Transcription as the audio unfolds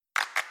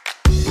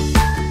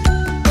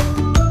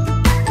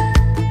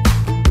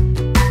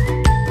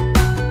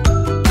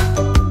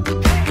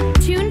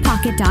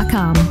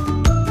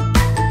StrayTogether.com.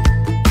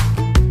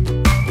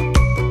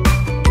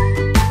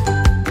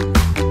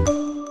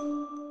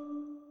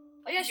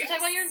 Oh yeah, should we talk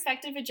about your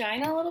infected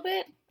vagina a little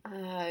bit?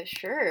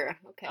 Sure.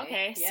 Okay.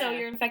 Okay, Yeah. so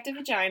your infected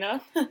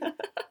vagina.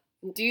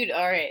 Dude,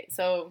 alright,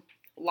 so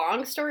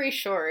long story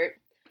short,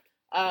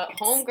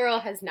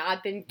 homegirl has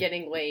not been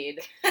getting laid,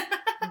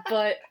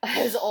 but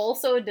has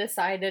also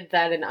decided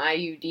that an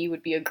IUD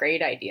would be a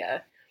great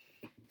idea.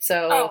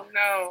 So, Oh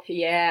no.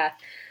 yeah.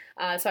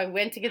 So I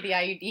went to get the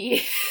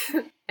IUD,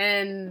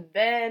 and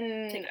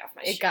then Take it off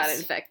my it got shoes.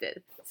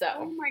 infected. Oh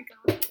So, my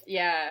god.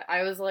 yeah,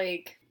 I was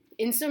like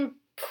in some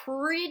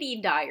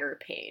pretty dire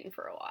pain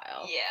for a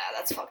while. Yeah,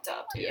 that's fucked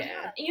up, dude.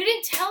 Yeah. You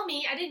didn't tell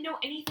me. I didn't know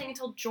anything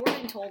until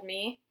Jordan told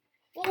me.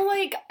 Well,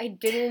 like, I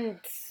didn't...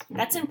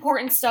 That's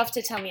important stuff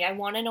to tell me. I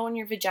want to know when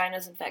your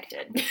vagina's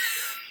infected.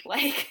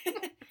 Like,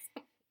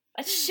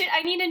 that's shit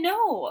I need to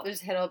know.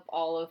 Just hit up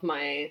all of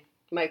my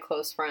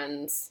close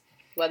friends,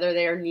 whether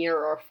they are near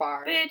or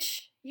far.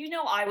 Bitch, you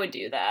know I would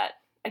do that.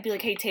 I'd be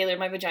like, hey, Taylor,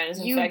 my vagina's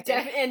You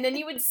infected. and then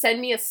you would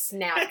send me a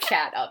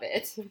Snapchat of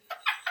it.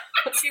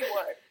 She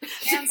would.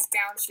 Hands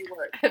down, she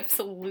would.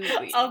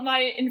 Absolutely. Of my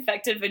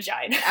infected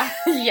vagina.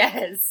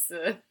 Yes.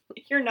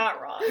 You're not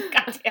wrong.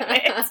 God damn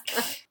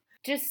it.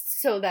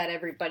 Just so that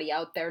everybody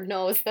out there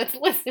knows that's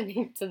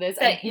listening to this,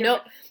 That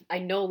I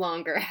no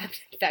longer have an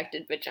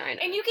infected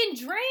vagina. And you can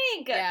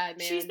drink. Yeah, man.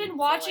 She's been So,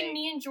 watching like-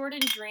 me and Jordan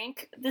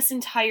drink this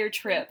entire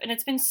trip, and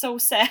it's been so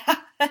sad.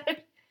 Tay,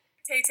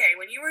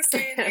 when you were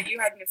saying that you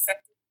had an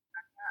infected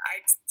vagina, I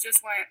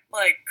just went,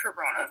 like,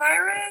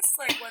 coronavirus?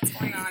 Like, what's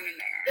going on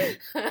in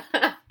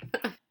there?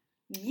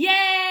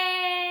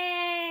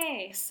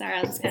 Yay! Sorry,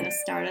 I was just gonna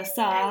start us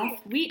off.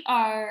 We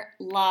are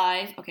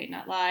live. Okay,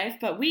 not live,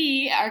 but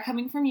we are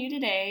coming from you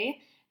today.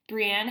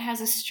 Brienne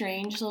has a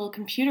strange little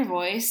computer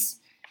voice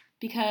I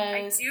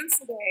because do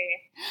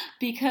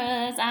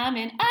today. I'm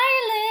in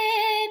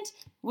Ireland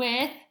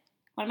with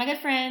one of my good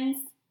friends,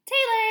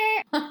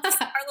 Taylor. Our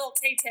little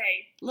Tay.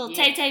 Little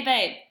Yeah. Tay-Tay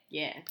babe.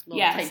 Yeah.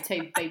 Yes.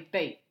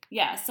 Babe.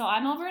 Yeah, so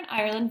I'm over in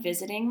Ireland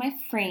visiting my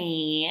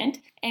friend,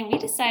 and we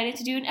decided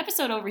to do an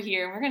episode over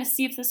here, and we're going to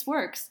see if this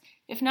works.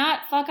 If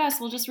not, fuck us,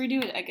 we'll just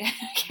redo it, I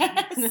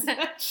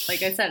guess.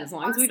 Like I said, as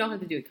long as we don't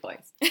have to do it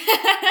twice.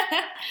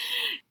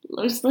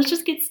 let's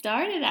just get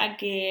started, I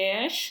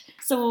guess.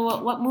 So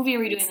what movie are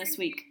we doing this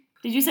week?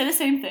 Did you say the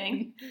same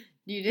thing?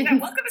 You Yeah, didn't.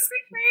 welcome to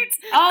Sweet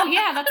Queens. Oh,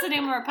 yeah, that's the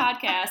name of our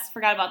podcast.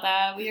 Forgot about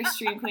that. We are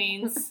Stream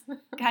Queens.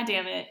 God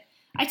damn it.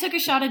 I took a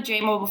shot at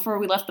J-Mo before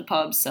we left the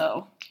pub,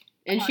 so...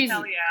 And Oh, she's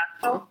hell yeah.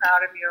 So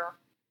proud of you.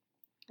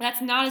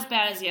 That's not as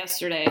bad as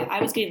yesterday.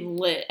 I was getting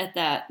lit at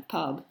that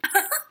pub.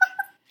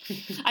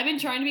 I've been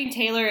trying to be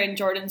Taylor and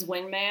Jordan's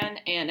wingman,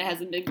 and it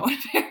hasn't been going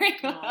very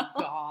oh well.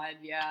 god,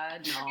 yeah,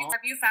 no.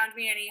 Have you found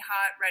me any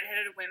hot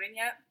redheaded women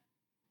yet?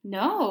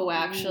 No,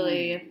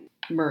 actually.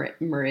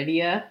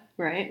 Meridia,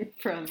 right?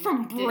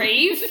 From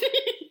Brave?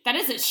 That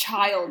is a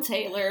child,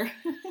 Taylor.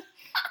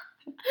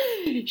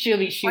 She'll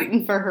be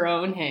shooting for her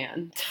own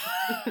hand.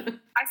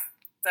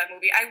 That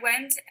movie. I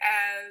went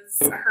as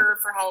her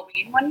for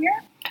Halloween one year.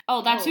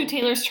 Oh, that's who Oh.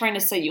 Taylor's trying to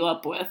set you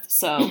up with,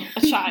 so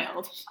a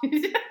child. I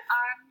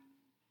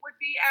would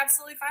be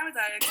absolutely fine with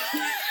that, except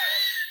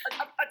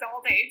for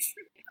adult age.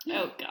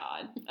 Oh,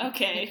 God.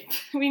 Okay,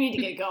 we need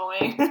to get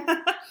going.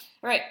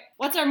 All right,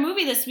 what's our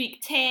movie this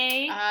week,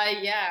 Tay?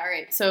 Yeah,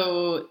 alright.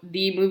 So,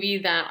 the movie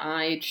that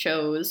I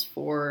chose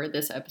for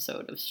this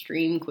episode of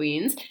Stream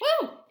Queens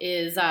Woo!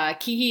 is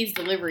Kiki's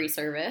Delivery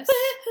Service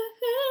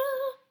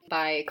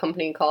by a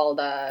company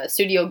called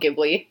Studio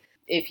Ghibli.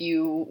 If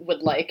you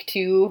would like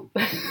to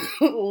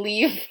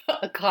leave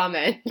a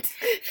comment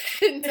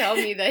and tell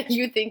me that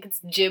you think it's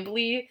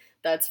Ghibli,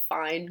 that's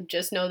fine.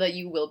 Just know that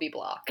you will be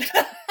blocked.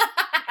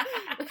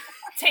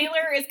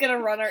 Taylor is gonna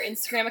run our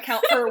Instagram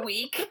account for a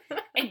week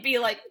and be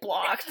like,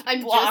 blocked,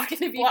 I'm blocked,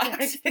 just gonna be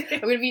blocked. I'm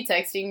gonna be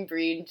texting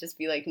Bree and just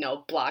be like,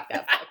 no, block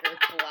that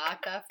fucker.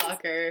 Block that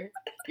fucker.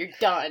 You're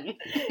done.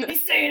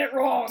 He's saying it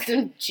wrong.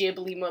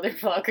 Ghibli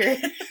motherfucker.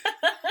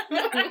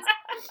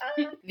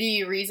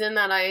 The reason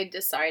that I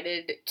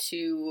decided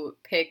to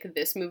pick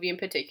this movie in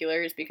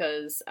particular is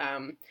because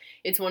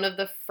it's one of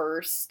the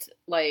first,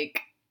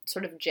 like,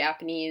 sort of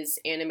Japanese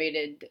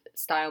animated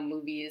style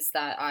movies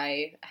that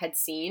I had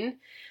seen.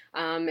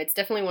 It's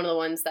definitely one of the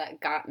ones that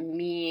got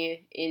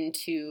me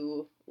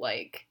into,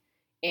 like,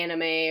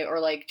 anime or,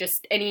 like,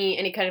 just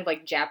any kind of,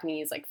 like,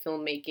 Japanese, like,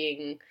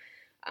 filmmaking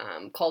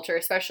culture,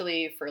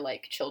 especially for,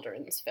 like,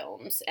 children's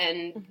films.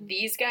 And Mhm.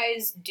 these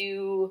guys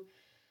do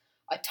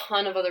a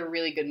ton of other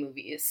really good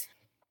movies.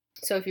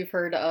 So if you've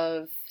heard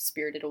of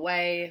Spirited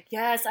Away,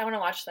 Yes, I want to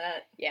watch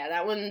that. yeah,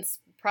 that one's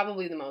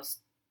probably the most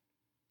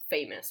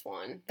famous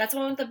one. That's the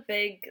one with the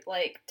big,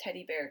 like,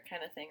 teddy bear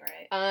kind of thing,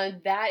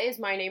 right? That is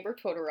My Neighbor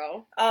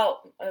Totoro.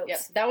 Oh, Yep,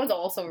 that one's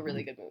also a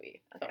really good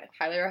movie. So Okay.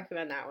 highly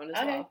recommend that one as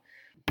Okay. well.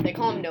 They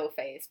call him No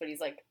Face, but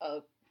he's like a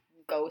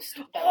ghost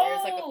that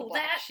wears like a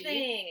black that sheet.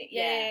 thing.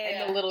 Yeah,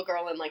 Yeah. and the little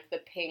girl in like the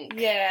pink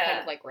Yeah. kind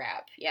of like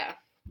wrap. Yeah.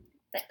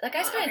 That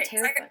guy's kind Okay, of so I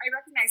terrifying.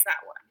 recognize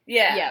that one.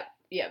 Yeah.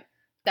 Yep.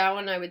 That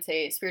one I would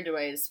say Spirited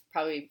Away is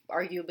probably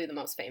arguably the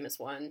most famous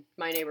one.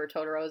 My Neighbor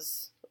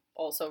Totoro's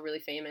also really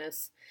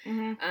famous.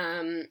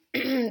 Mm-hmm.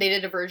 They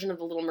did a version of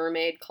The Little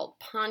Mermaid called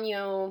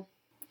Ponyo.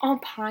 Oh,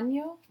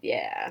 Ponyo?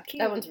 Yeah, Cute.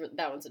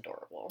 that one's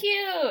adorable.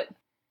 Cute!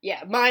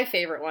 Yeah, my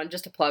favorite one,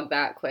 just to plug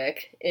that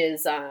quick,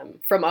 is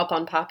From Up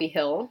on Poppy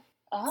Hill.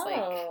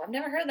 Oh, I've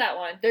never heard that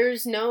one.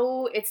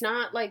 It's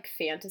not like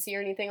fantasy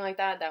or anything like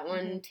that. That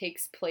one Mm-hmm.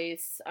 takes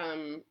place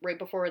right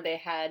before they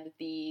had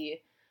the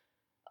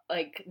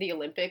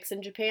Olympics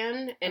in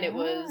Japan, and it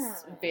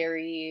was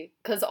very,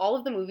 because all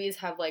of the movies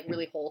have like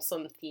really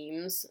wholesome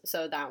themes,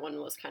 so that one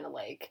was kind of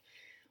like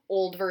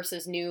old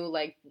versus new,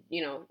 like,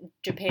 you know,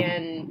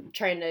 Japan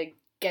trying to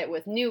get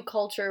with new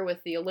culture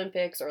with the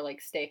Olympics, or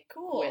like stay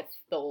Cool. with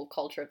the old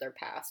culture of their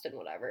past and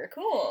whatever.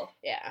 Cool.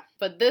 Yeah.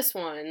 But this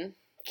one,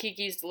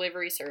 Kiki's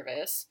Delivery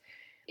Service,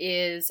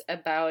 is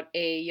about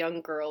a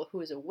young girl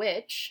who is a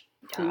witch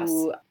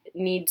who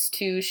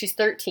she's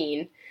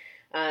 13,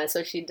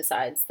 so she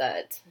decides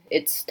that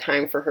it's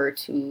time for her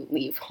to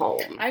leave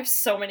home. I have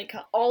so many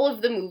all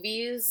of the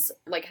movies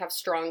like have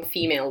strong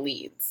female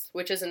leads,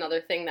 which is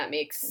another thing that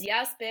makes...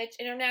 Yes, bitch.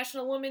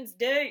 International Women's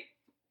Day.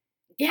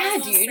 Yeah, I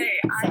was gonna dude. say,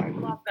 I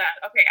love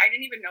that. Okay, I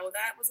didn't even know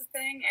that was a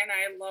thing, and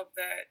I love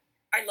that.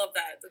 I love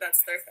that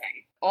that's their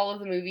thing. All of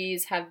the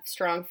movies have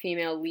strong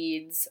female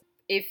leads.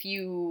 If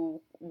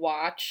you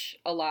watch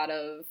a lot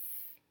of,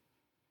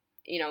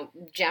 you know,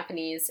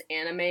 Japanese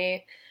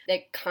anime,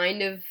 that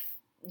kind of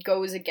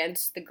goes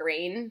against the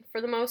grain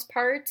for the most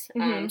part.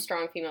 Mm-hmm.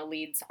 Strong female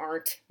leads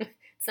aren't...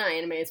 It's not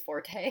anime's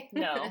forte.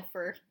 No.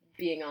 For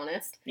being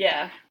honest.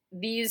 Yeah.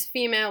 These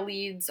female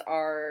leads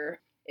are...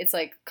 It's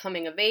like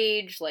coming of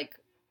age, like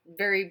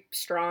very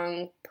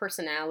strong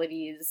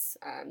personalities.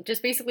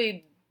 Just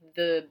basically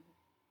the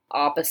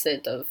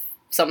opposite of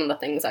some of the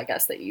things, I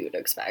guess, that you would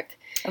expect.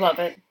 I love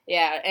it.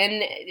 Yeah,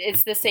 and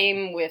it's the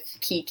same with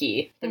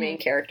Kiki, the main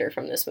character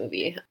from this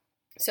movie.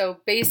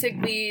 So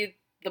basically,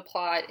 the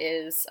plot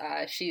is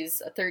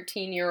she's a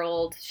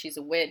 13-year-old, she's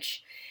a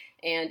witch,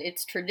 and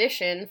it's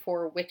tradition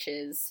for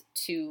witches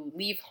to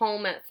leave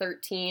home at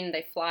 13,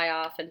 they fly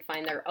off and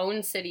find their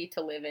own city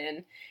to live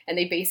in, and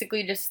they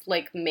basically just,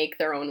 like, make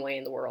their own way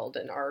in the world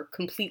and are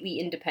completely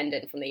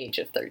independent from the age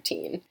of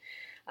 13.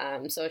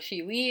 So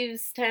she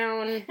leaves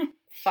town,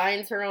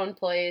 finds her own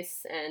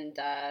place, and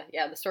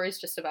yeah, the story's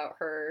just about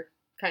her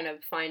kind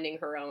of finding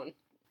her own.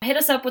 Hit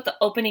us up with the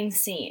opening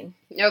scene.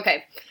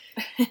 Okay.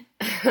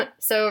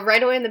 So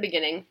right away in the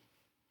beginning,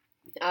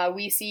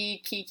 we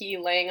see Kiki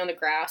laying on the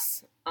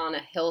grass on a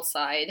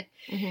hillside.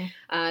 Mm-hmm.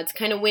 It's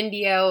kind of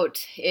windy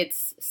out.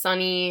 It's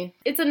sunny.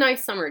 It's a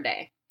nice summer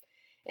day.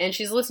 And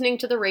she's listening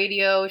to the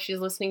radio. She's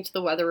listening to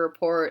the weather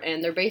report.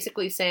 And they're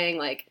basically saying,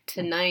 like,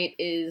 tonight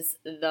is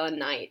the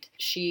night.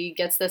 She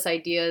gets this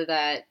idea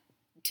that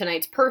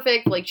tonight's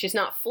perfect. Like, she's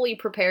not fully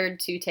prepared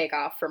to take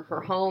off from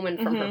her home and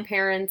from her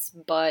parents.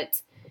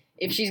 But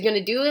if she's going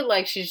to do it,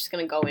 like, she's just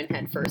going to go in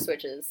head first,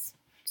 which is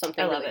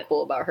something really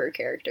cool about her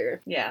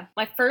character. Yeah.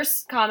 My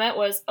first comment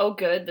was, oh,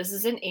 good, this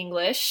is in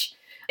English.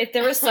 If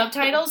there were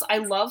subtitles, I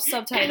love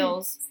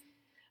subtitles,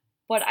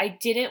 but I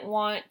didn't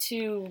want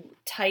to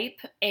type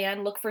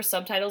and look for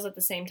subtitles at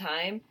the same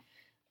time.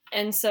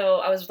 And so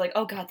I was like,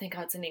 oh, God, thank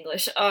God it's in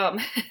English. And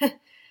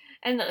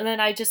then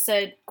I just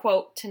said,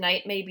 quote,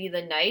 tonight may be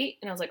the night.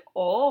 And I was like,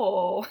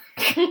 oh.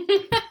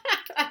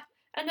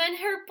 And then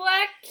her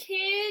black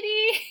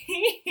kitty.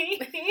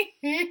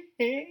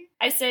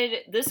 I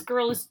said, this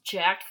girl is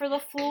jacked for the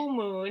full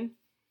moon.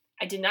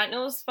 I did not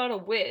know it was about a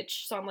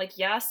witch. So I'm like,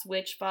 yes,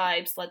 witch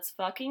vibes. Let's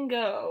fucking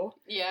go.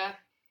 Yeah.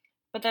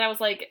 But then I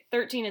was like,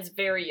 13 is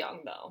very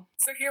young, though.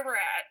 So here we're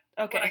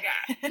at. Okay. What I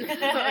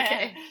got.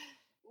 Okay.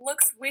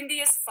 Looks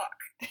windy as fuck.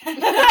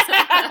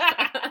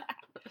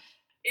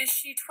 Is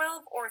she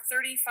 12 or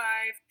 35?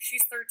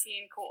 She's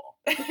 13. Cool.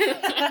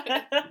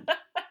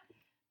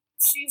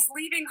 She's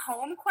leaving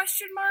home? ?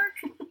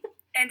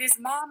 And is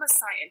mom a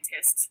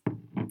scientist?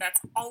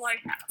 That's all I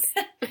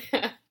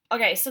have.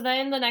 Okay, so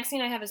then the next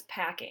thing I have is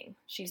packing.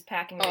 She's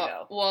packing to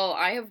go. Well,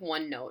 I have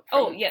one note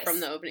from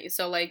the opening.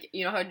 So, like,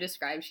 you know how I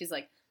described, she's,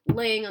 like,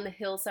 laying on the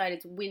hillside,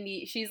 it's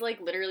windy. She's,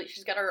 like, literally,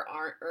 she's got her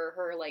arm, or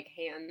her, like,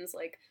 hands,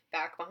 like,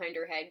 back behind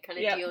her head kind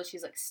of deal.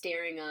 She's, like,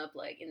 staring up,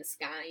 like, in the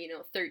sky, you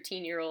know,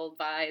 13-year-old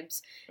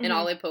vibes. And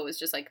all I put was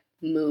just, like,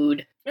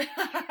 mood.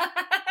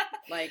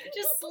 Like,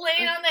 just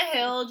laying on the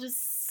hill,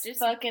 just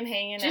fucking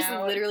hanging out. Just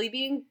literally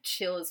being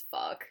chill as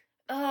fuck.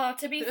 Oh,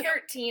 to be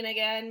 13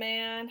 again,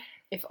 man.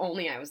 If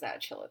only I was that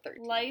chill at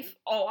 13. Life.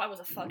 Oh, I was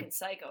a fucking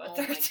psycho at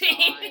 13.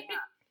 My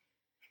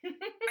God.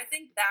 I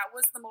think that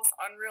was the most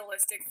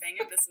unrealistic thing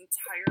of this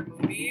entire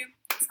movie,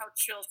 is how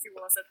chill she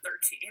was at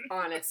 13.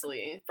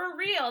 Honestly. For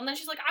real. And then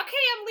she's like,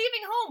 okay, I'm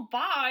leaving home.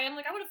 Bye. I'm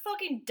like, I would have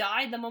fucking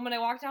died the moment I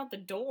walked out the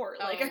door.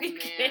 Like, are you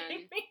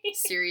kidding me?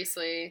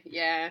 Seriously,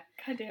 yeah.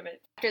 God damn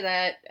it. After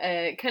that,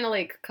 it kind of,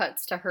 like,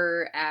 cuts to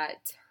her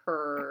at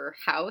her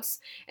house,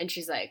 and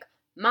she's like,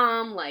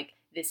 Mom, like,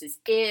 this is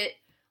it.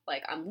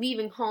 Like, I'm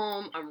leaving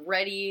home. I'm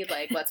ready.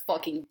 Like, let's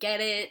fucking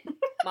get it.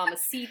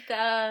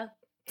 Mamacita.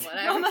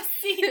 Whatever.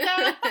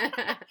 Mamacita.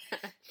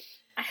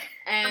 Her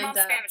And mom's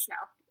Spanish now.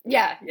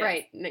 yeah, Yes.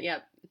 right.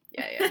 Yep.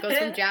 Yeah. It goes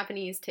from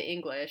Japanese to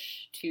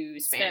English to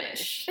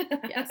Spanish.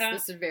 Yes,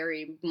 this is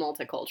very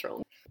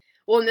multicultural.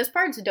 Well, and this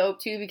part's dope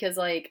too because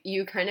like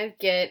you kind of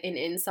get an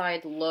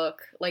inside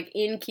look. Like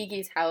in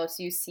Kiki's house,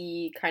 you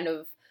see kind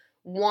of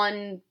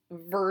one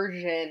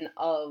version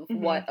of Mhm.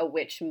 what a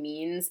witch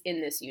means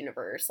in this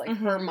universe. Like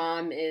her Mhm.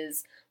 mom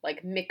is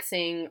like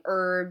mixing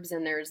herbs,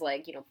 and there's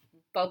like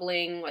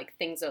bubbling like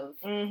things of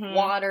Mhm.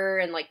 water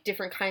and like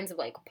different kinds of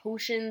like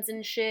potions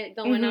and shit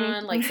going Mhm.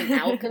 on, like some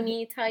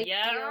alchemy type deal.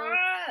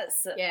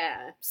 Yes.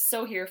 Yeah.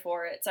 So here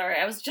for it. Sorry,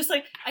 I was just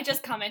like, I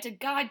just commented,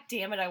 God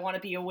damn it, I want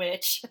to be a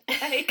witch.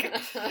 Like,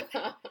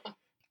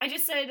 I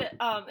just said,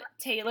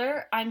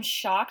 Taylor, I'm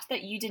shocked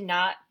that you did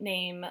not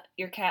name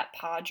your cat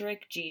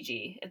Podrick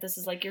Gigi, if this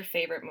is like your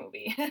favorite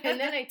movie. And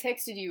then I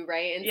texted you,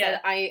 right? And Yeah.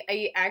 said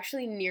I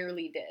actually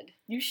nearly did.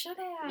 You should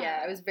have. Yeah,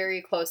 I was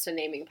very close to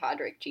naming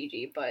Podrick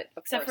Gigi, but of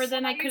Except course. for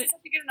then I You could. just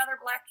have to get another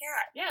black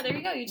cat. Yeah, there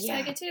you go. You just Yeah.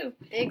 gotta get two.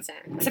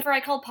 Exactly. Except for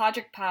I called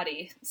Podrick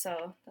Potty,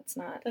 so that's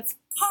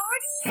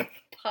Potty?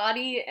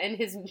 Potty and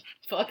his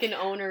fucking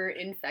owner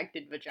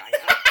infected vagina.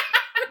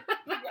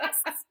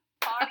 Yes.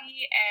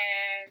 Potty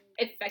and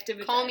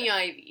effective. Call me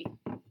Ivy.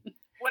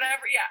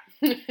 whatever.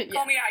 Yeah.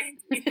 Call me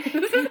Ivy.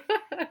 Yeah.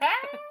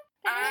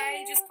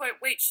 I just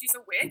put, wait, she's a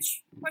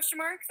witch? Question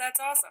mark. That's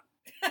awesome.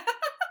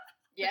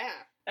 Yeah.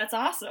 That's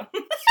awesome.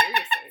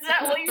 Seriously. Is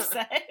that what you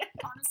said?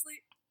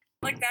 Honestly,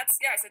 like that's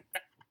I said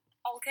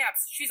all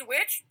caps. She's a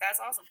witch. That's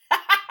awesome.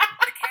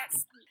 The cat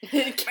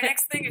speaks. My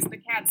next thing is the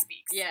cat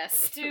speaks.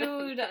 Yes.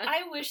 Dude,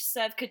 I wish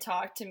Sev could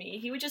talk to me.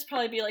 He would just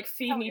probably be like,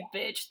 feed me,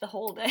 bitch, the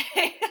whole day.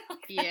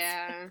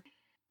 Yeah.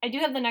 I do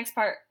have the next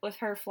part with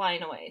her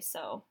flying away,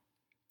 so.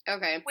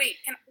 Okay. Wait,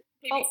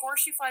 before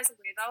she flies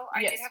away though, I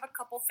Yes. did have a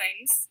couple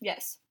things.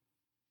 Yes.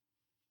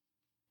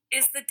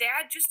 Is the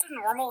dad just a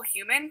normal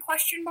human?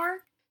 Question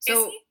mark. So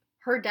Is he?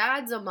 her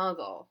dad's a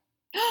muggle,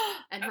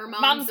 and her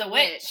mom's, a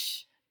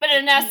witch. But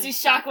a nasty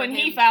shock when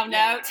he found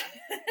out.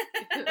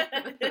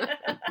 I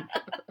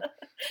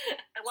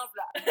love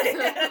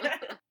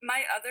that.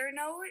 My other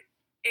note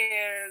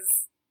is,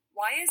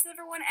 why is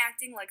everyone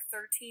acting like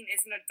 13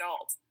 is an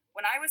adult?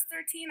 When I was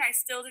 13, I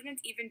still didn't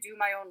even do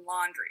my own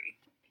laundry.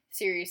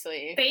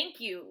 Seriously. Thank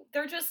you.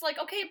 They're just like,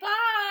 okay,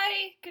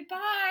 bye.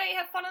 Goodbye.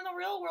 Have fun in the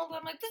real world.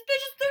 I'm like, this bitch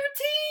is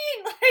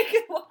 13.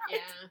 Like, what? Yeah.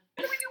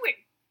 What are we doing?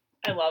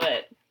 I love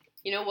it.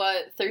 You know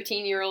what?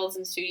 13-year-olds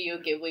in Studio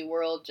Ghibli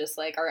world just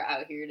like are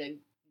out here to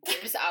they're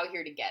just out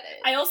here to get it.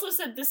 I also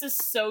said this is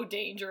so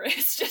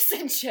dangerous, just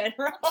in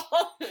general.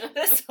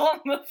 This whole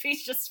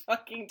movie's just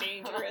fucking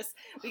dangerous.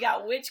 We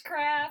got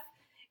witchcraft.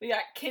 We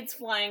got kids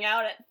flying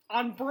out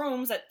on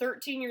brooms at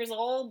 13 years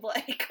old.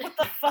 Like, what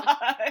the fuck?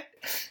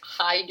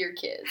 Hide your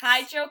kids.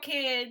 Hide your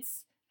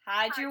kids.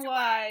 Hide your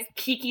wife.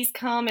 Kiki's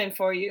coming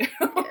for you.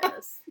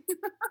 Yes.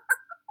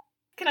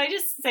 Can I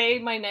just say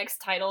my next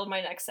title of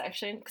my next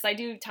section? Because I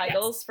do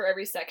titles for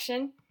every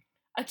section.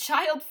 A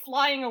child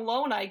flying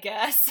alone, I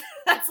guess.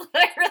 That's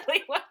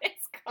literally what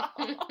it's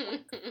called. Oh.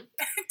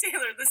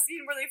 Taylor, the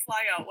scene where they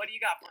fly out. What do you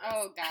got for us?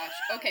 Oh gosh.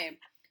 Okay.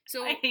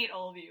 So I hate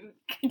all of you.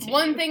 Continue.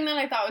 one thing that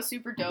I thought was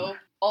super dope,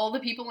 all the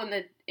people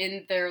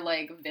in their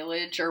like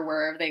village or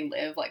wherever they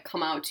live like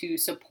come out to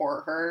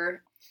support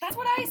her. That's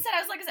what I said.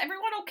 I was like, is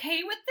everyone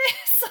okay with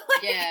this?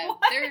 Like, Yeah, what?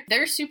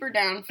 they're super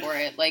down for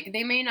it. Like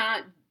they may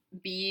not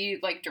be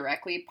like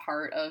directly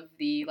part of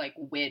the like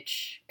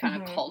witch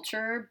kind of Mhm.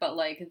 culture, but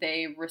like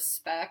they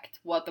respect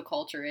what the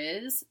culture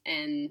is,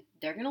 and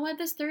they're gonna let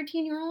this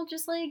 13-year-old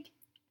just like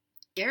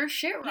get her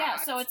shit rocked. Yeah,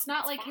 so it's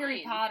not like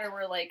Harry fine. Potter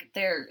where like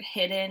they're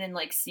hidden and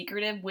like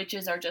secretive.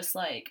 Witches are just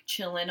like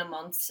chilling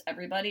amongst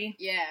everybody.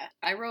 Yeah,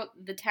 I wrote,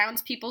 the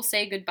townspeople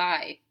say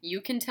goodbye.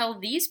 You can tell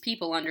these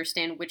people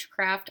understand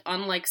witchcraft,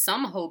 unlike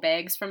some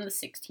hobags from the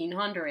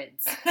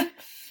 1600s.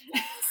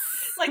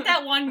 Like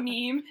that one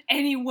meme,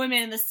 any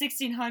women in the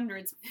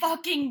 1600s,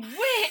 fucking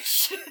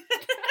witch!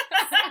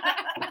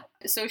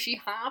 So she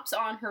hops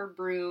on her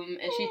broom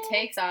and she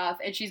takes off,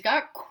 and she's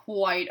got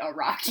quite a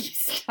rocky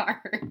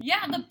start.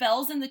 Yeah, the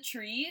bells in the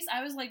trees.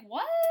 I was like,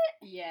 what?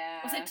 Yeah.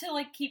 Was it to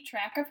like keep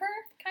track of her,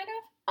 kind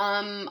of?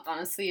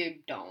 Honestly, I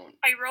don't.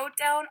 I wrote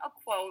down a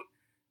quote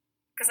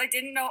because I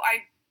didn't know.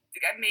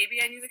 Maybe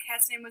I knew the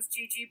cat's name was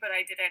Gigi, but I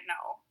didn't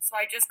know. So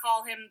I just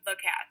call him the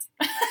cat.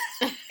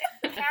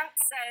 The cat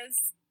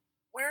says,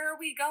 "Where are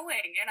we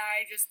going?" And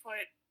I just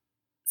put,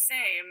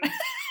 "Same.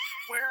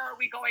 Where are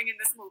we going in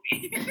this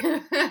movie?"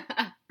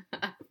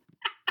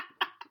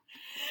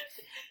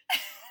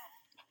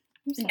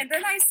 And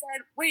then I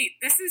said, "Wait,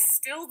 this is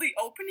still the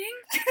opening?"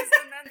 Because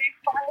then they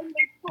finally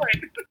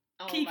put.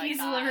 Oh my Kiki's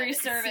God, delivery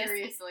service.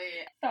 Seriously.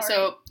 Sorry.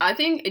 So I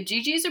think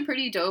Gigi's a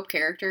pretty dope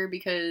character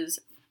because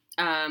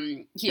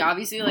he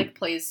obviously like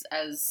plays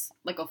as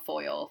like a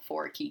foil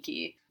for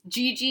Kiki.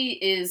 Gigi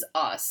is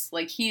us.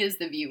 Like he is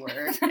the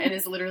viewer and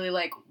is literally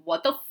like,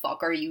 what the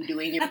fuck are you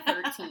doing? You're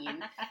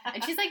 13.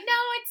 And she's like, no,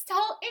 it's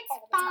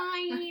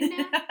fine.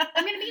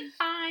 I'm gonna be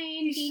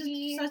fine, He's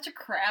Gigi. just such a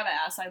crab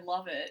ass. I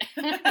love it.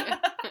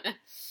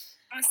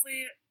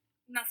 Honestly,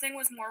 Nothing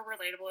was more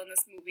relatable in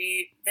this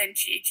movie than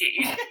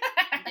Gigi.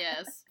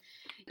 Yes.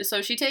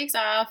 So she takes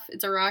off.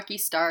 It's a rocky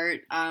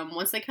start.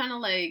 Once they kind of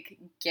like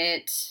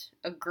get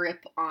a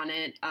grip on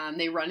it,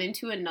 they run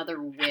into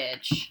another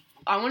witch.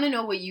 I want to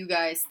know what you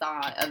guys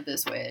thought of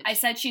this witch. I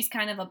said she's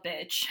kind of a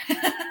bitch.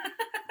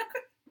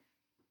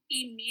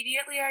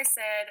 Immediately I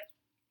said,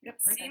 Yep.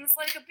 seems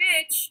like a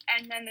bitch,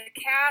 and then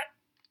the cat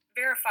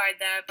verified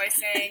that by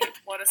saying,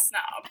 what a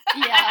snob.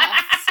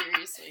 Yeah,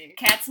 seriously.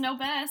 Cats know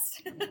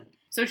best.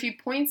 So she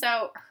points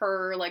out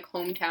her like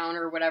hometown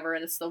or whatever,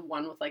 and it's the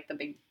one with like the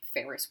big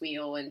Ferris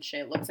wheel and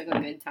shit. Looks like a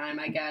good time,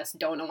 I guess.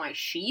 Don't know why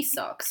she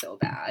sucks so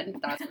bad.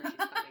 That's where she's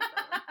coming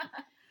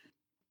from.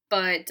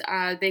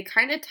 But they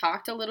kind of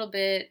talked a little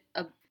bit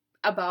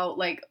about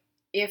like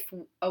if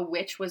a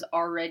witch was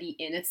already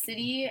in a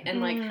city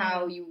and like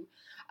how you.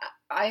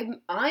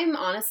 I'm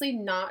honestly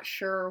not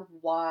sure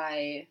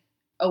why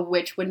a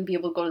witch wouldn't be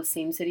able to go to the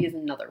same city as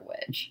another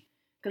witch,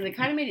 because they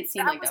kind of made it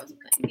seem like that was a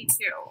weird to thing. me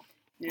too.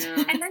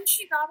 Yeah. And then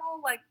she got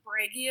all like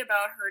braggy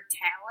about her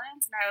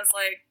talent, and I was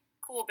like,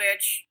 cool,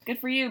 bitch. Good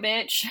for you,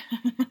 bitch.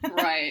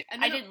 Right.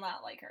 And I then, did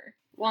not like her.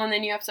 well, and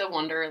then you have to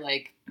wonder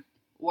like,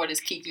 what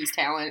is Kiki's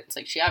talent? It's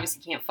like she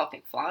obviously can't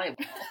fucking fly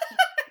well.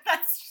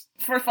 That's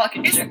for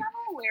fucking Isn't sure. that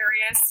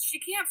hilarious? She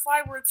can't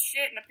fly worth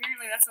shit, and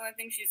apparently that's the only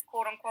thing she's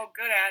quote-unquote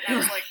good at. And I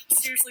was like,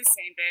 seriously,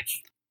 same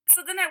bitch.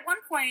 So then at one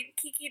point,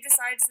 Kiki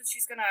decides that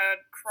she's gonna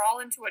crawl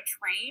into a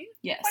train?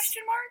 Yes.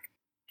 Question mark?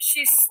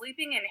 She's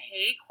sleeping in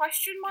hay?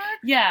 Question mark?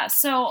 Yeah,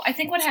 so I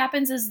think what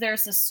happens is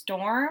there's a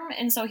storm,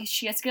 and so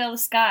she has to get out of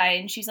the sky,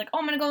 and she's like, oh,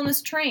 I'm gonna go on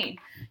this train.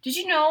 Do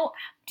you know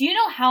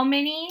how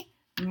many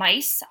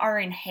mice are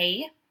in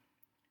hay?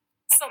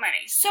 So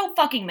many. So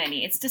fucking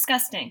many. It's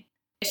disgusting.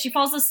 She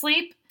falls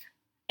asleep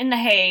in the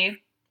hay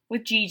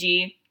with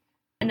Gigi,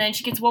 and then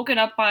she gets woken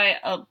up by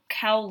a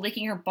cow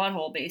licking her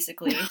butthole,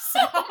 basically. So,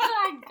 Oh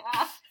my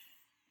god.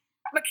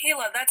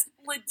 Michaela, that's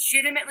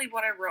legitimately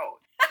what I wrote.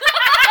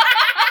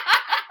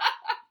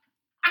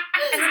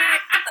 And then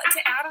to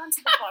add on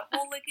to the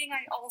butthole licking,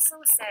 I also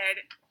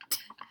said,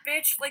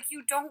 bitch, like,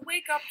 you don't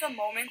wake up the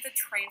moment the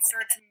train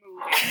starts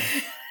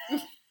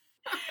moving.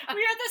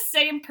 we are the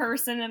same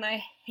person, and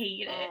I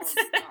hate it.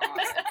 Oh,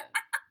 God.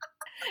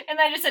 And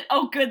I just said,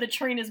 oh, good, the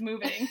train is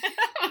moving.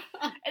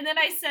 And then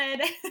I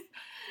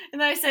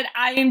said,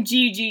 I am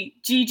Gigi.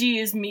 Gigi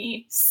is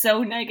me.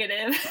 So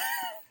negative.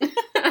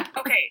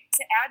 Okay,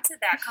 to add to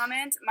that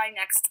comment, my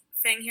next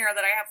thing here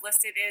that I have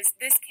listed is,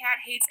 this cat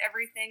hates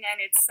everything and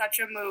it's such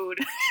a mood.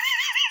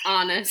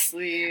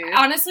 Honestly.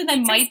 Honestly, that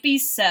might be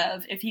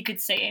Sev if he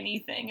could say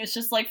anything. It's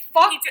just like,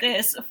 fuck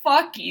this,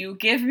 fuck you,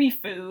 give me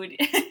food.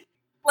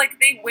 Like,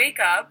 they wake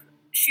up,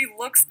 she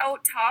looks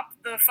out top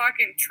the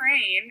fucking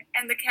train,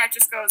 and the cat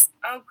just goes,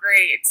 oh,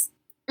 great.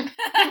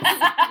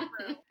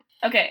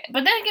 Okay,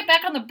 but then they get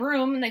back on the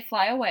broom and they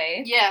fly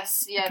away.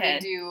 Yes, yeah, Okay. they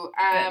do.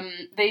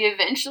 They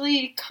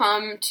eventually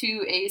come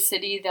to a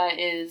city that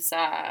is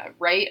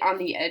right on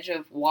the edge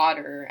of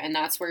water, and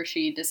that's where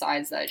she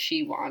decides that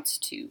she wants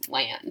to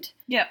land.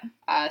 Yep.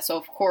 So,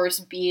 of course,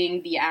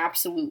 being the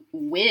absolute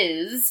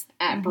whiz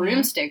at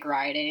broomstick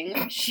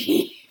riding,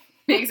 she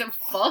makes a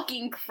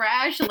fucking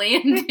crash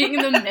landing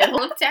in the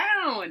middle of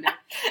town.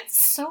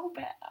 So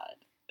bad.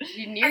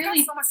 She I got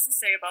nearly... so much to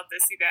say about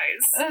this, you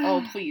guys.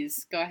 Oh,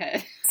 please, go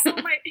ahead. So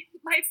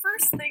my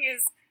first thing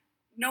is,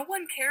 no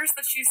one cares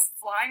that she's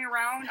flying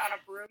around on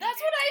a broom.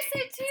 That's what I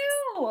said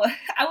too.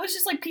 I was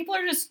just like, people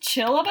are just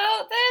chill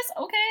about this?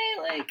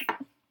 Okay, like,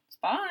 it's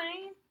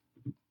fine.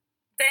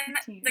 Then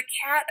the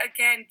cat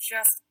again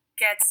just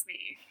gets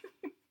me.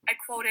 I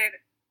quoted,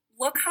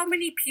 look how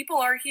many people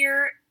are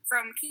here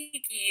from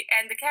Kiki,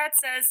 and the cat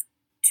says,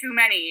 too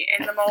many,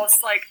 in the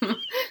most, like,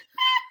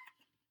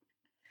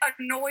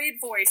 annoyed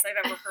voice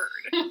I've ever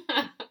heard.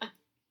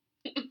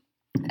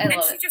 I And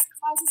love she it. just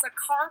causes a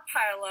car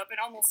pile up and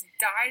almost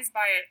dies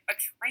by a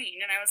train,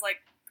 and I was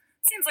like,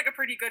 seems like a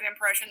pretty good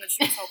impression that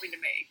she was hoping to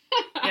make.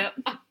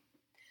 Yep.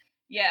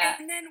 Yeah.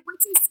 And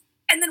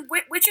then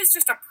witches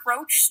just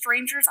approach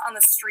strangers on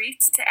the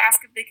streets to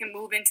ask if they can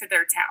move into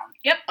their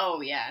town. Oh,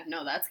 yeah,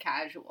 no, that's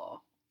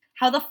casual.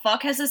 How the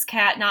fuck has this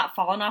cat not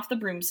fallen off the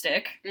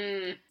broomstick?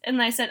 Mm.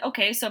 And I said,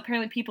 okay, so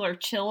apparently people are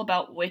chill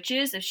about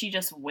witches if she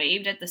just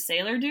waved at the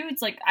sailor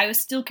dudes. Like, I was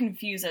still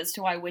confused as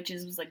to why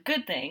witches was a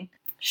good thing.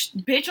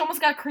 Bitch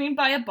almost got creamed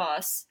by a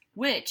bus,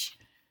 which,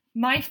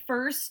 my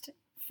first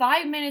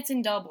 5 minutes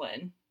in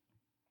Dublin,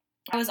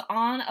 I was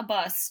on a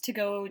bus to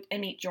go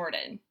and meet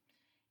Jordan.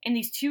 And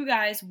these two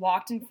guys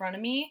walked in front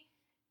of me,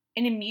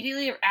 and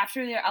immediately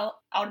after they're out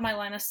of my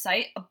line of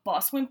sight, a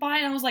bus went by,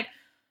 and I was like,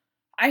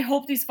 I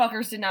hope these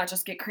fuckers did not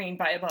just get creamed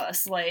by a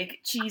bus. Like,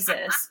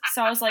 Jesus.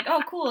 So I was like,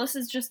 oh, cool, this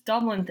is just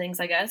Dublin things,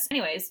 I guess.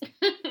 Anyways.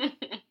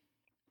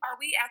 Are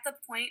we at the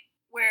point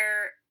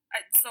where,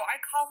 so I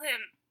call him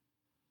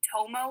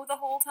Tomo the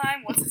whole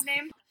time? What's his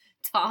name?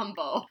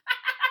 Tombo.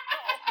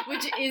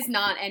 Which is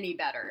not any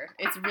better.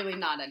 It's really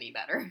not any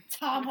better.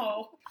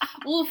 Tomo.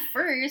 Well,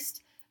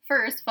 first,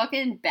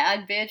 fucking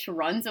bad bitch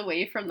runs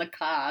away from the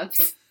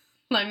cops.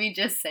 Let me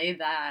just say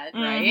that,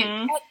 right?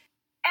 Mhm.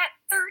 At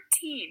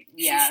 18.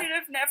 Yeah. She should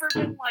have never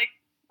been, like,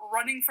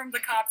 running from the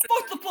cops.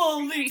 Fuck the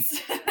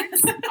police!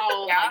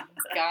 Oh Yeah.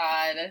 my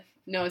god.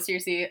 No,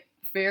 seriously,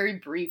 very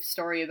brief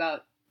story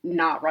about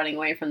not running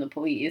away from the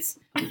police.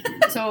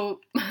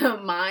 So,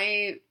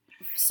 my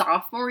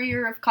sophomore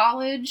year of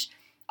college,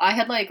 I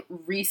had, like,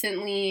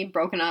 recently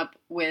broken up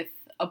with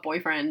a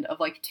boyfriend of,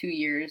 like, 2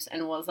 years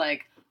and was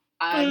like,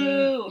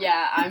 Boo.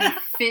 I'm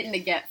fitting to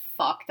get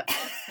fucked up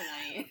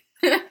tonight.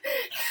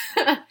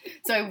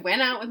 So I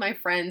went out with my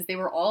friends. They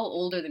were all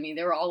older than me.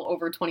 They were all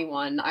over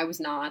 21. I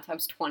was not. I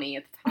was 20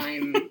 at the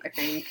time, I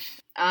think.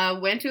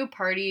 Went to a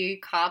party.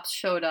 Cops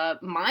showed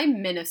up. My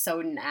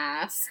Minnesotan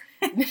ass.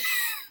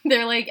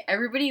 They're like,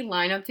 everybody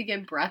line up to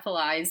get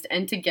breathalyzed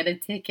and to get a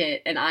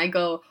ticket. And I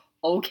go,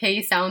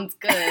 okay, sounds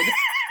good.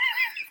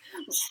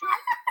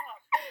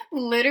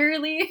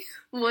 Literally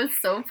was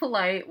so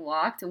polite,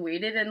 walked,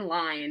 waited in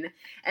line,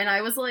 and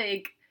I was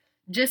like,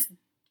 just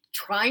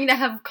trying to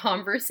have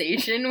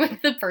conversation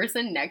with the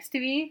person next to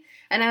me,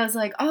 and I was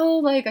like, oh,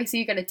 like, I see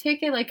you got a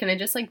ticket, like, can I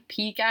just, like,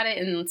 peek at it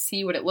and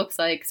see what it looks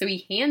like? So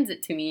he hands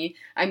it to me,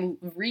 I'm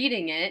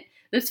reading it,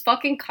 this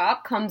fucking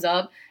cop comes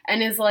up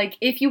and is like,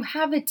 if you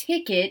have a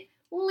ticket,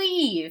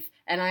 leave,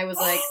 and I was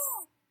like,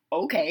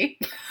 okay.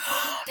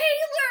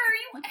 Taylor,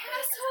 you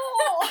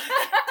asshole!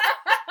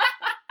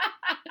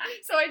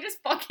 So I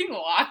just fucking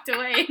walked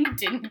away and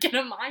didn't get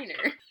a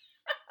minor.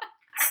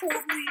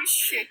 Holy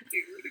shit,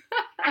 dude.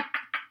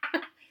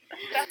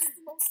 That's the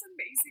most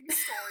amazing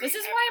story. This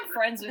is why I'm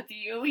friends with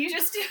you. You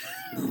just do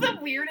the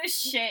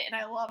weirdest shit, and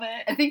I love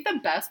I it. think the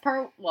best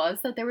part was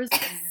that there was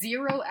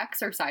zero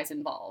exercise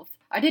involved.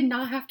 I did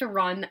not have to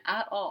run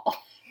at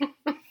all.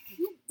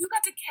 You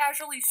got to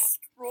casually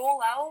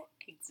stroll out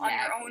on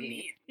your own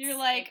meat. You're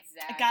like,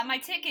 I got my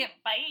ticket,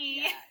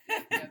 bye.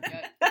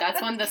 Yeah.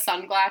 That's when the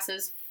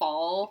sunglasses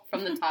fall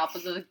from the top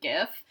of the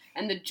GIF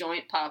and the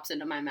joint pops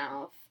into my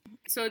mouth.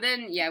 So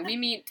then, yeah, we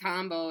meet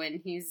Tombo,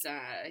 and he's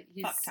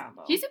Fuck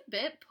Tombo. He's a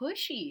bit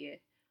pushy,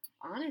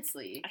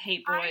 honestly. I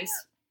hate boys.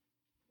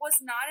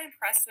 Was not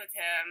impressed with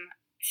him.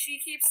 She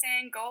keeps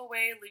saying, go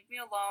away, leave me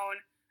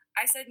alone.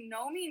 I said,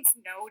 no means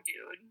no,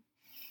 dude.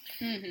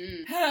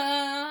 Mm-hmm.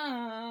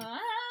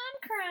 I'm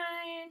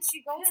crying.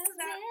 She goes to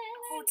that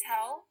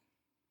hotel,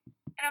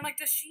 and I'm like,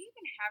 does she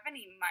even have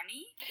any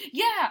money?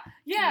 Yeah.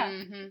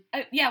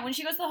 Mm-hmm. Yeah, when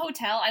she goes to the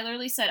hotel, I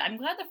literally said, I'm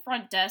glad the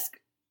front desk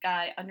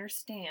guy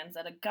understands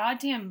that a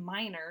goddamn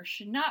minor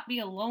should not be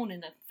alone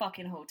in a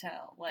fucking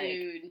hotel. Like,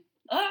 Dude.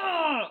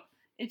 ugh!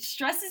 It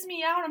stresses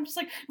me out. I'm just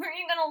like, where are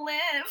you gonna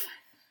live?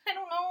 I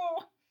don't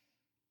know.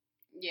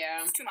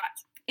 Yeah. It's too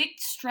much. It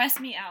stressed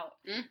me out.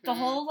 Mm-hmm.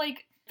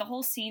 The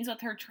whole scenes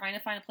with her trying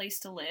to find a place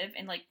to live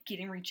and, like,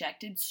 getting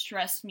rejected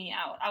stressed me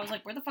out. I was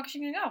like, where the fuck is she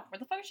gonna go? Where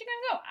the fuck is she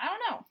gonna go? I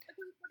don't know.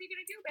 What are you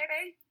gonna do,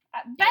 baby?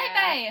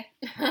 Bye-bye!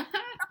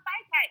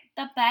 Bye-bye.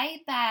 The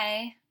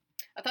bye-bye.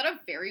 I thought a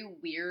very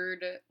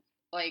weird,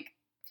 like,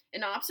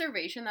 an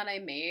observation that I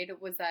made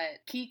was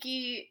that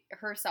Kiki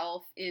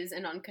herself is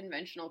an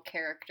unconventional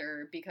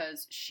character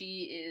because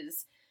she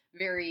is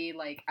very,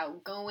 like,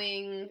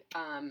 outgoing.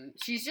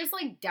 She's just,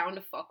 like, down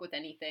to fuck with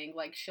anything.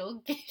 Like, she'll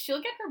get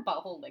her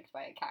butthole licked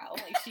by a cow.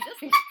 Like, she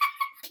doesn't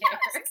care.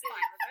 She's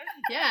fine with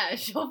it. Yeah,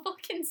 she'll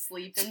fucking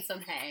sleep in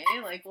some hay.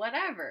 Like,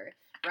 whatever.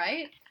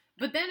 Right?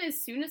 But then as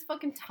soon as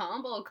fucking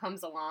Tombo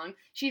comes along,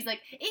 she's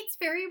like, it's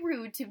very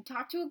rude to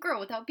talk to a girl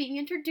without being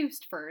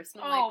introduced first.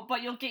 And I'm Oh,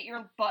 but you'll get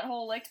your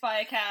butthole licked by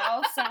a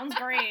cow. Sounds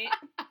great.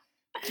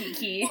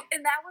 Kiki. Well,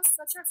 and that was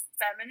such a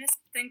feminist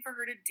thing for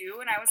her to do,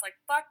 and I was like,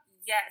 fuck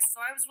yes.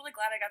 So I was really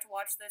glad I got to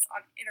watch this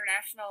on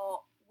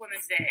International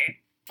Women's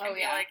Day. Oh, And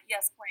be yeah. like,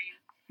 yes,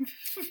 queen.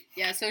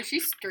 Yeah, so she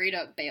straight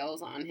up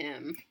bails on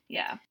him.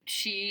 Yeah.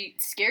 She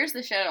scares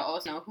the shit out of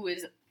Osno, who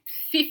is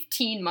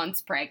 15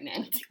 months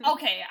pregnant.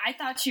 Okay, I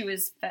thought she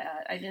was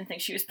fat. I didn't think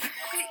she was.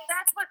 Okay,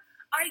 that's what.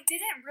 I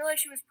didn't realize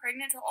she was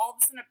pregnant until all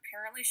of a sudden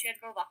apparently she had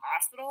to go to the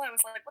hospital. I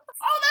was like, what the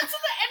fuck? Oh, that's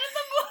at the end of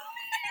the movie.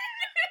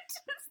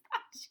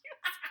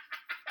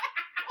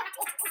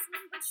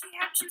 But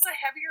she was a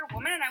heavier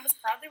woman, and I was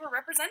proud they were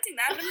representing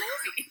that in the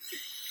movie.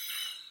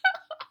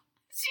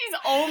 She's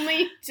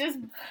only just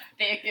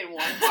thick in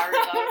one part,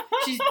 though.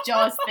 She's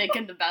just thick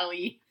in the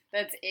belly.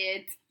 That's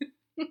it.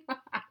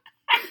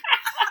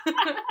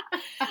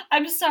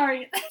 I'm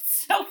sorry.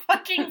 That's so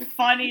fucking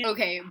funny.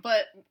 Okay,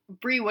 but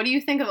Brie, what do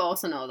you think of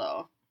Osano,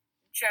 though?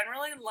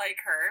 Generally like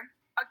her.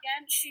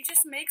 Again, she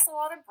just makes a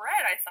lot of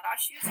bread. I thought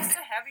she was just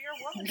a heavier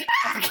woman.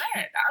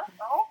 Bread. I don't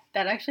know.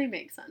 That actually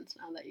makes sense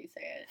now that you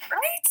say it.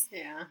 Right?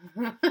 Yeah.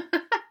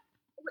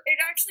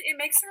 It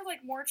makes her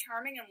like more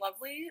charming and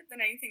lovely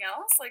than anything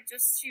else. Like,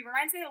 just she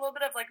reminds me a little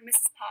bit of like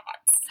Mrs.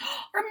 Potts.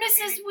 Or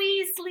Mrs.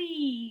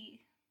 Weasley.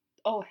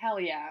 Oh, hell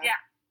yeah. Yeah.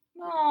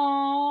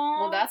 Aww.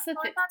 Well, that's the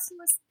So thing.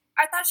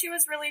 I thought she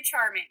was really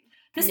charming.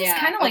 This Yeah, is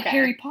kind of like okay.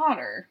 Harry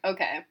Potter.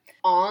 Okay.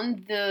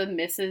 On the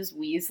Mrs.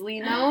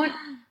 Weasley note,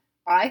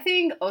 I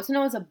think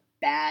Osano is a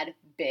bad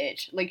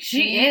bitch. Like,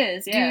 She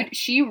is, yeah. Dude,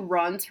 she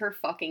runs her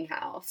fucking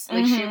house.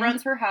 Like, she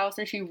runs her house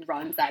and she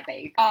runs that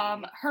bakery.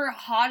 Her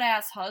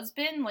hot-ass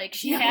husband, like,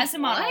 she Yeah, has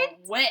him on a what?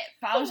 whip.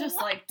 I was just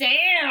like,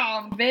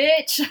 damn,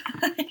 bitch.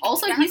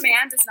 Also, That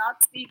man does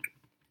not speak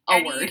a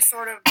any word.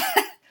 sort of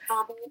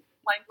verbal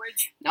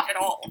language No. at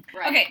all.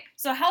 Right. Okay,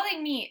 so how they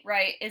meet,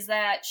 right, is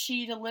that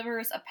she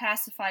delivers a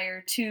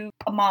pacifier to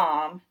a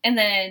mom, and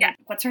then, Yeah.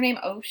 what's her name,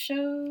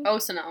 Osho?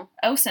 Osano.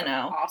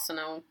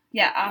 Osano.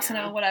 Yeah,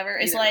 Asano, whatever.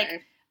 Is Either like,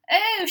 way.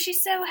 oh,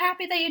 she's so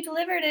happy that you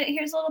delivered it.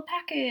 Here's a little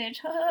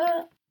package.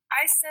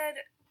 I said,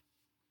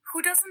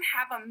 who doesn't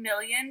have a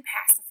million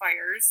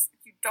pacifiers?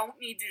 You don't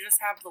need to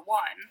just have the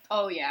one.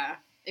 Oh, yeah.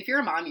 If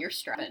you're a mom, you're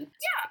strapping.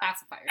 Yeah.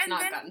 Pacifiers, And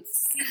not then guns.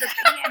 you see the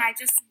baby, and I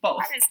just see Both.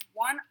 that is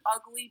one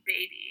ugly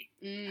baby.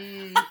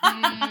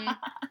 Mhm.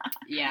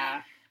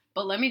 Yeah.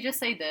 But let me just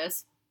say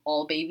this.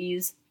 All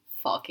babies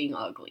fucking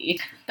ugly.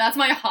 That's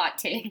my hot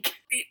take.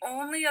 The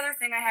only other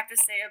thing I have to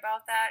say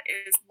about that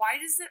is, why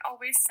does it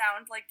always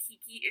sound like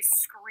Kiki is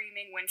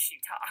screaming when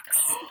she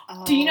talks?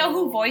 Do you know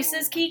who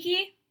voices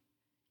Kiki?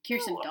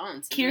 Kirsten Who?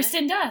 Dunst. isn't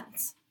Kirsten it?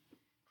 Dunst.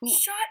 Who-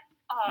 Shut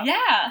up.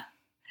 Yeah.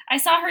 I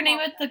saw her name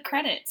at the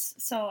credits,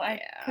 so I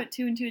Yeah. put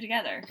two and two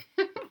together.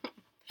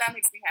 That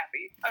makes me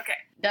happy. Okay.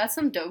 That's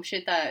some dope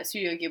shit that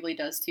Studio Ghibli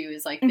does too.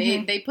 Is like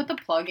Mhm. they put the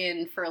plug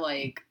in for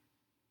like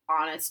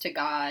honest to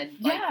god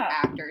like Yeah.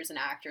 actors and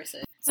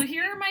actresses. So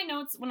here are my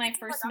notes when I It's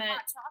first like a met.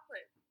 hot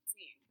chocolate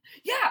scene.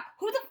 Yeah,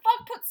 who the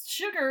fuck puts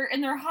sugar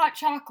in their hot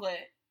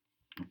chocolate?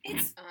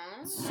 It's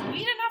Oh.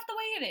 sweet enough the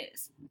way it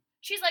is.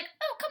 She's like,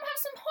 oh, come have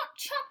some hot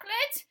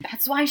chocolate.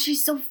 That's why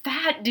she's so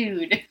fat,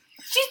 dude.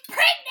 She's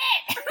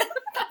pregnant.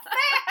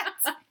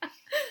 Fat.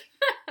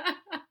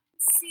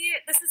 See,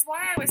 this is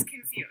why I was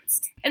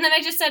confused. And then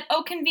I just said,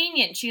 oh,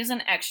 convenient. She has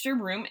an extra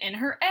room in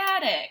her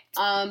attic.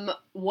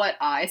 What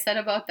I said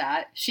about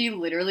that, she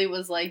literally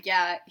was like,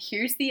 yeah,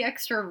 here's the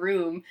extra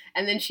room.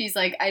 And then she's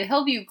like, I'd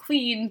help you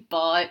clean,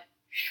 but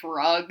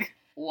shrug,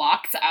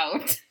 walks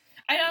out.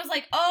 And I was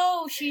like,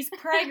 oh, she's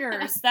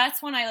preggers.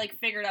 That's when I, like,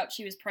 figured out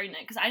she was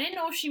pregnant. Because I didn't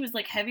know if she was,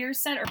 like, heavier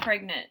set or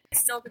pregnant. I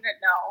still didn't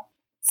know.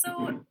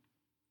 So,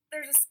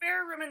 there's a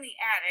spare room in the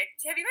attic.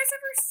 Have you guys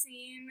ever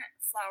seen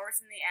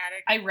Flowers in the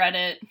Attic? I read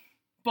it.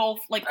 Both,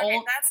 like, Okay,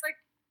 old...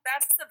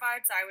 that's the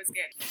vibes I was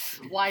getting.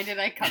 Why did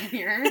I come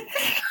here?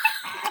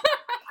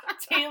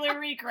 Taylor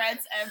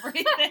regrets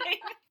everything.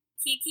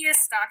 Kiki is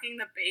stalking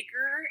the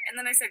baker, and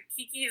then I said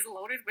Kiki is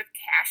loaded with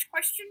cash,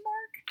 question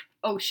mark?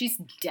 Oh, she's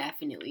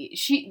definitely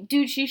she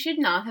should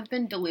not have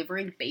been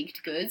delivering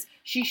baked goods.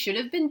 She should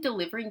have been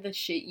delivering the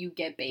shit you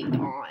get baked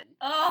on.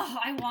 Oh,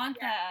 I want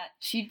that.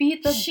 She'd be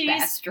the She's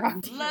best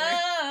drug dealer.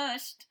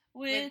 Flushed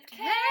with With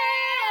cash.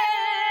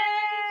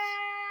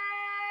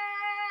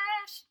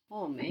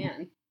 Oh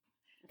man.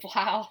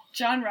 Wow.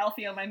 John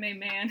Ralphio, my main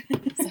man.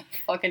 It's a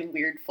fucking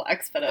weird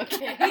flex, but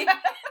okay.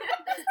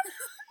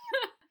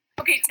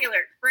 Okay, Taylor,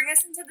 bring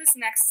us into this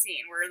next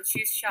scene where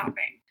she's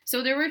shopping.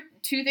 So there were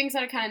two things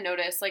that I kind of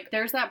noticed. Like,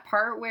 there's that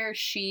part where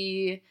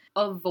she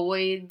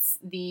avoids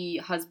the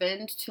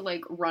husband to,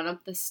 like, run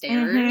up the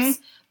stairs.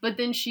 But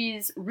then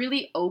she's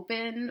really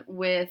open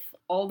with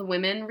all the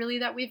women, really,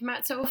 that we've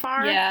met so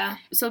far. Yeah.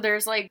 So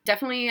there's, like,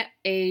 definitely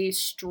a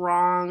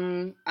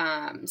strong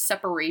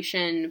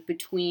separation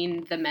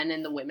between the men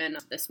and the women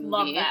of this movie.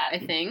 Love that. I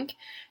think.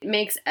 It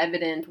makes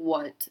evident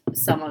what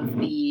some of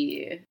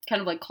the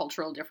kind of, like,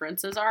 cultural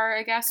differences are,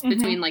 I guess,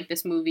 between, like,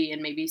 this movie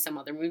and maybe some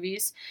other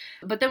movies.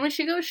 But then when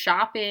she goes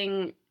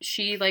shopping,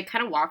 she, like,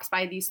 kind of walks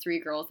by these three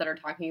girls that are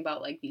talking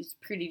about, like, these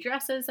pretty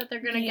dresses that they're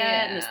gonna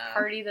get and this Yeah.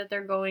 party that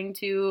they're going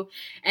to.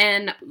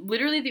 And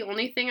literally the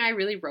only thing I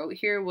really wrote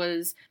here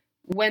was,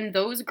 when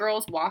those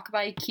girls walk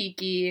by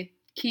Kiki,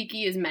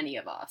 Kiki is many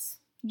of us.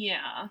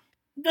 Yeah.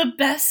 The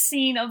best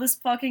scene of this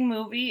fucking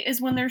movie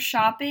is when they're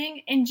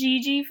shopping and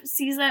Gigi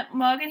sees that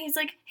mug and he's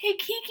like, hey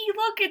Kiki,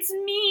 look, it's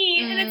me.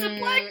 And it's a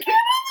black cat.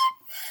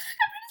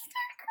 I'm gonna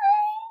start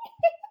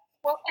crying.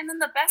 Well, and then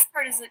the best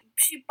part is that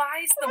she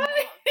buys the mug.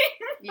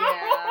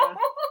 Yeah.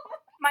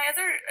 My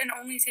other and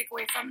only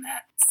takeaway from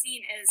that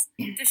scene is,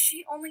 does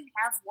she only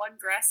have one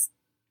dress?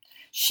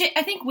 Shit,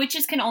 I think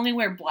witches can only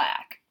wear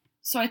black.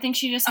 So I think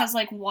she just has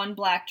like one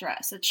black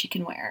dress that she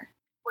can wear.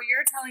 What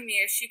you're telling me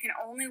is she can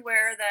only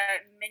wear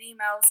that Minnie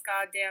Mouse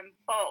goddamn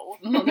bow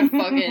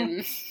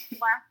Motherfucking.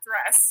 black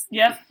dress.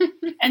 Yep.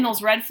 And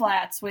those red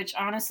flats, which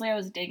honestly I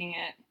was digging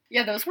it.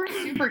 Yeah, those were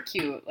super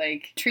cute.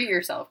 Like, treat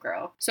yourself,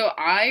 girl. So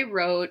I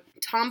wrote,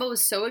 Tomba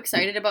was so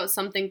excited about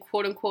something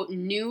quote-unquote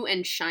new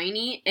and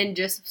shiny and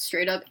just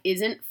straight up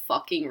isn't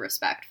fucking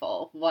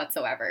respectful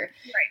whatsoever.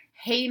 Right.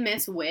 Hey,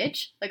 Miss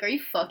Witch. Like, are you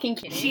fucking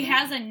kidding She me?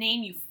 has a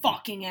name, you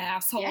fucking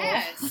asshole.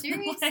 Yeah,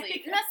 seriously.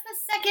 Like- That's the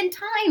second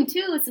time,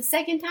 too. It's the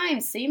second time.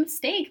 Same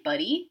mistake,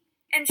 buddy.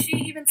 And she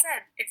even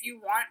said, if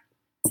you want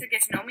to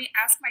get to know me,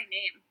 ask my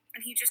name.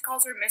 And he just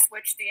calls her Miss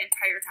Witch the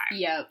entire time.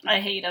 Yep. I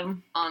hate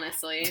him.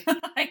 Honestly.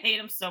 I hate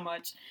him so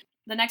much.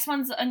 The next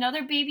one's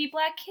another baby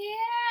black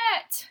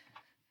cat.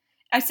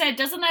 I said,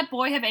 doesn't that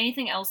boy have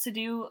anything else to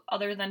do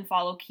other than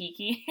follow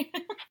Kiki?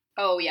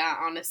 Oh, yeah,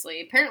 honestly.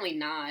 Apparently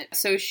not.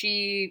 So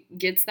she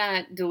gets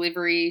that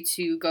delivery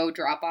to go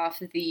drop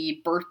off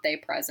the birthday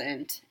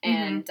present,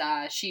 and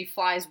she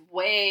flies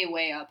way,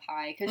 way up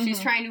high because she's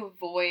trying to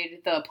avoid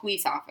the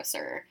police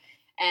officer.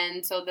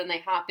 And so then they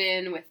hop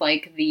in with,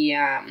 like, the,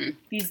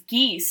 These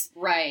geese.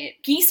 Right.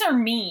 Geese are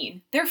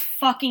mean. They're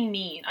fucking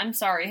mean. I'm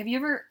sorry. Have you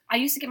ever... I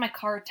used to get my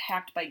car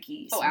attacked by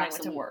geese when I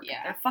went to work.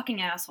 Yeah. They're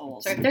fucking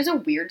assholes. So if there's a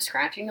weird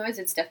scratching noise,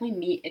 it's definitely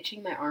me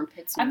itching my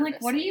armpits I'm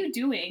like, what are nervously. you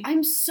doing?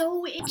 I'm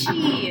so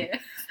itchy.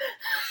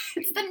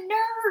 It's the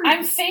nerves.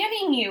 I'm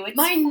fanning you. It's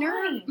my fine.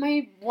 nerve,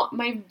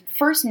 my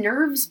first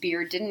nerves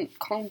beer didn't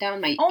calm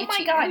down my Oh itchy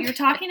my god, you're armpits.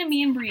 talking to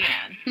me and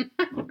Brienne.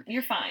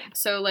 You're fine.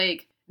 So,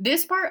 like,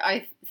 this part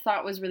I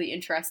thought was really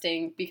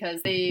interesting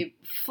because they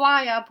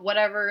fly up,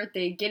 whatever,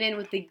 they get in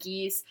with the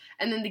geese,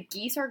 and then the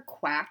geese are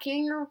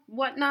quacking or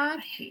whatnot.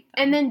 I hate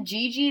them. And then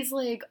Gigi's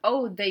like,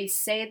 oh, they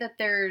say that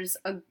there's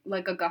a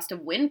gust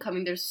of wind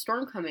coming, there's a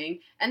storm coming.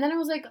 And then I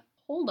was like,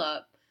 hold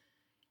up.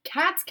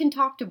 Cats can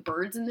talk to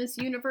birds in this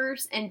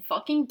universe, and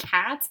fucking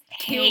cats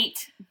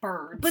hate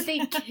birds. But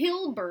they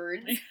kill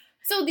birds.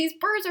 So these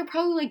birds are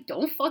probably like,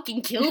 don't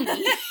fucking kill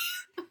me.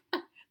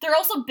 They're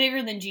also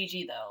bigger than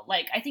Gigi, though.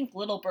 Like, I think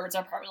little birds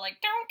are probably like,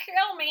 don't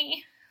kill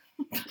me.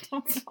 I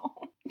don't know.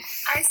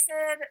 I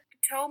said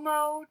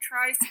Tomo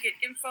tries to get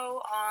info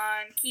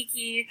on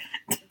Kiki.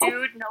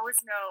 Dude knows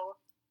no.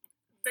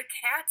 The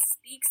cat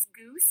speaks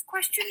goose?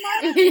 Question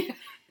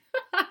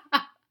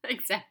mark?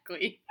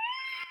 Exactly.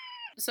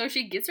 So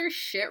she gets her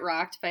shit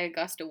rocked by a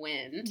gust of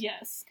wind.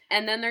 Yes.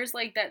 And then there's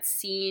like that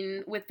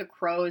scene with the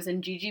crows,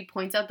 and Gigi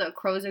points out that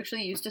crows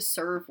actually used to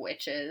serve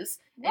witches.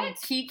 What? And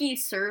Kiki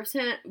serves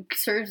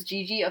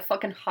Gigi a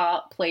fucking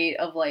hot plate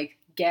of like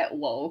get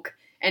woke,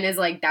 and is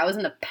like, that was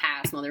in the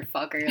past,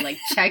 motherfucker. Like,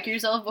 check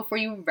yourself before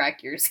you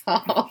wreck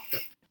yourself.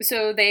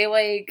 So they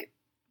like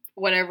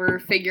whatever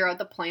figure out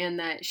the plan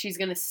that she's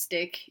gonna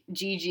stick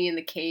Gigi in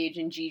the cage,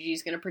 and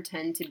Gigi's gonna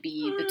pretend to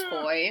be the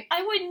toy.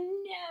 I would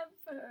never.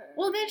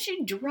 Well, then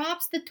she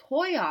drops the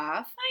toy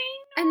off.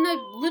 I know. And the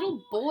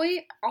little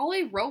boy, all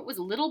I wrote was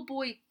little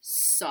boy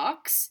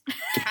sucks.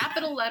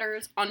 Capital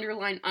letters,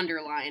 underline,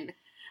 underline.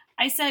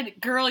 I said,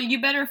 girl, you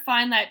better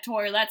find that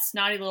toy or that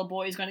snotty little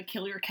boy is going to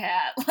kill your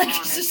cat. Like,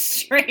 Honestly. just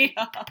straight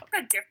up.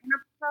 A different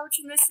approach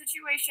in this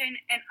situation,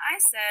 and I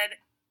said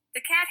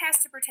the cat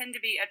has to pretend to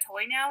be a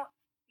toy now.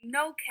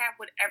 No cat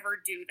would ever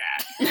do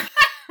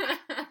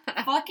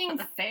that. Fucking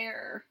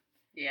fair.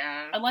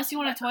 Yeah. Unless you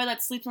want a toy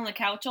that sleeps on the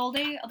couch all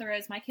day.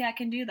 Otherwise, my cat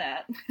can do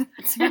that.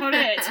 That's about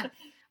it.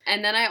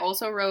 And then I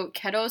also wrote,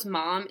 Keto's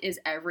mom is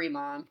every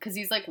mom. Because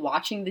he's, like,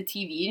 watching the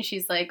TV, and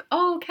she's like,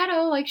 oh,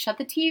 Keto, like, shut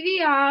the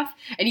TV off.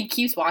 And he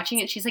keeps watching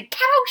it, and she's like,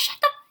 Keto, shut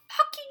the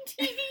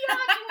fucking TV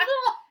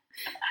off,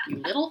 you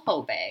little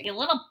hoe bag. You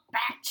little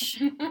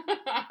batch.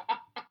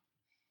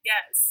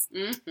 Yes.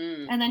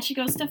 Mm-hmm. And then she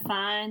goes to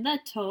find the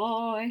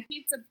toy.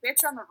 Beats a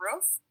bitch on the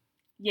roof.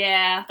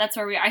 Yeah, that's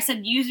where I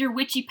said, use your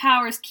witchy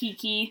powers,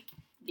 Kiki.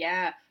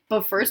 Yeah.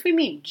 But first we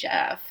meet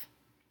Jeff.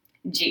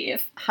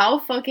 Jeff. How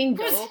fucking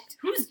dope.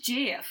 Who's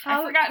Jeff?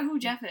 How- I forgot who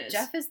Jeff is.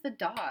 Jeff is the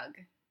dog.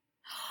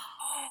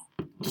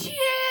 Jeff!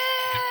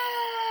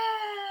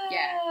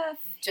 Yeah.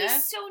 Jeff-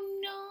 He's so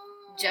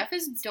nice. Jeff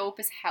is dope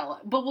as hell.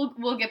 But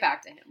we'll get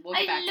back to him. We'll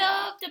get back I to him.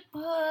 love the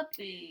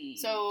puppy.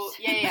 So,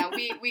 yeah,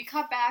 we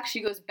cut back.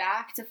 She goes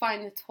back to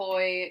find the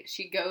toy.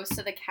 She goes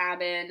to the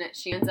cabin.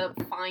 She ends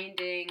up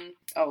finding...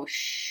 Oh,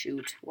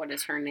 shoot. What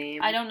is her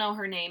name? I don't know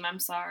her name. I'm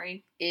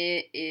sorry.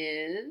 It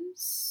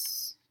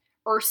is...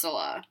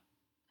 Ursula.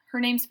 Her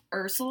name's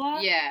Ursula?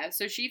 Yeah,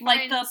 so she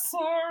Like finds... the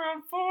poor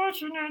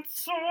unfortunate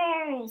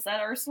soul. Is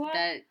that Ursula?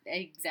 That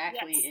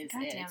exactly Yes. is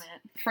God it. damn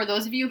it. For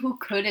those of you who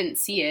couldn't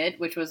see it,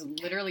 which was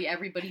literally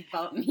everybody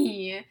but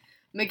me,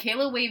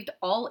 Michaela waved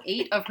all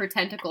 8 of her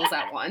tentacles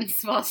at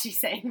once while she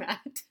sang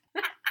that.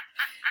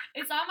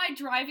 It's on my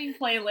driving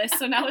playlist,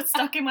 so now it's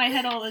stuck in my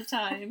head all the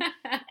time.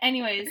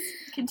 Anyways,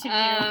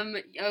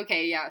 continue.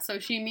 Okay, yeah. So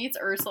she meets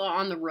Ursula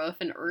on the roof,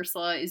 and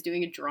Ursula is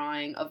doing a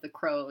drawing of the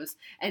crows.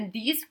 And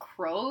these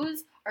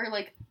crows are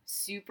like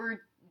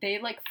super. They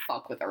like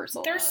fuck with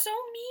Ursula. They're so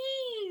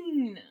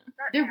mean.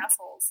 They're They're-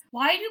 assholes.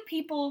 Why do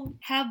people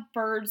have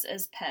birds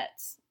as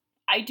pets?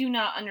 I do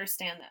not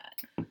understand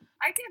that.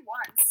 I did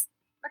once.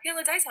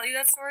 Michaela, did I tell you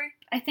that story?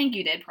 I think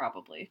you did,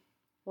 probably.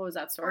 What was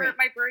that story? Where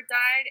my bird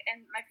died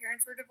and my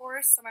parents were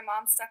divorced, so my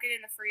mom stuck it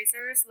in the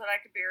freezer so that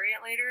I could bury it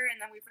later, and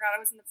then we forgot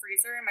it was in the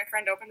freezer, and my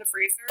friend opened the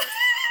freezer,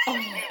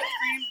 and the ice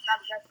cream and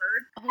found a dead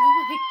bird. Oh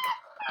my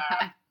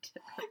god.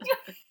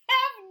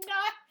 Have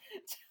not.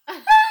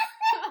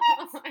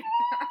 Oh my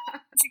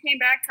god. She came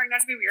back trying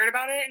not to be weird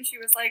about it, and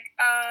she was like,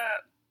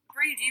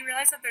 Bree, do you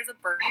realize that there's a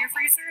bird in your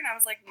freezer? And I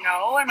was like,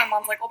 no. And my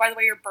mom's like, oh, by the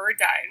way, your bird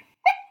died.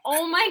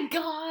 Oh my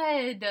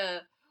god.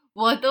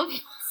 What the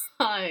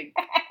fuck?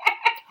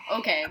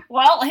 Okay.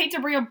 Well, I hate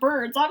to bring up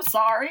birds. I'm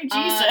sorry.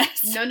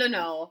 Jesus.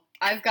 No.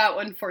 I've got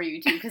one for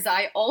you too, because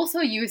I also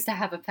used to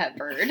have a pet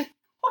bird.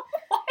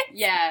 What?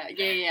 Yeah.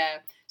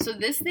 So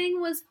this thing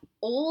was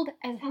old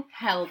as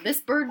hell. This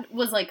bird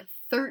was like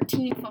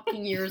 13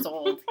 fucking years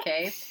old,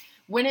 okay?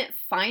 when it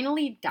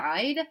finally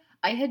died,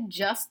 I had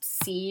just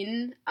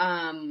seen,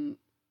 oh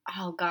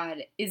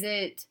god, is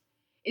it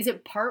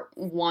part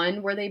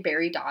 1 where they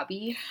bury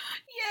Dobby?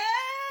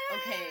 Yeah.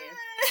 Okay.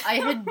 I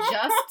had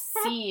just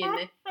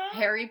seen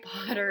Harry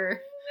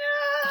Potter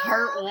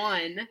part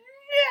 1.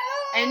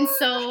 And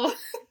so,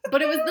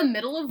 but it was the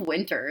middle of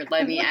winter,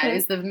 let me add. It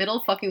was the middle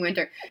of fucking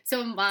winter.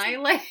 So my,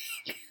 like,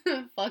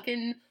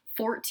 fucking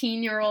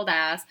 14-year-old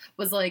ass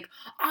was like,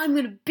 I'm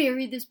gonna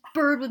bury this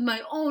bird with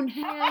my own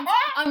hands.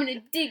 I'm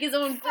gonna dig his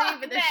own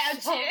grave with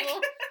a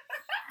shovel.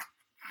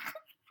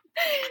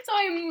 So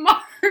I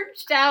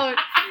marched out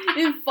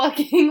in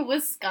fucking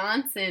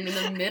Wisconsin in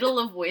the middle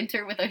of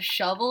winter with a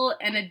shovel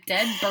and a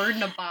dead bird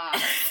in a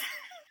box.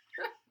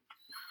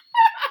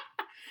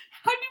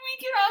 How did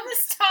we get on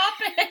this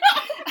topic?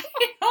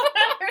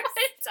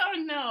 I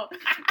don't know.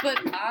 But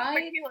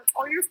It's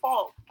all your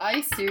fault.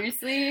 I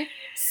seriously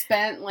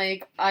spent,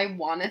 like, I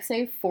want to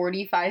say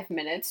 45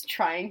 minutes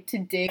trying to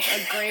dig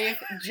a grave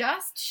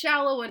just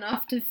shallow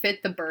enough to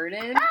fit the bird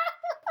in.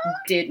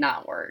 Did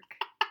not work.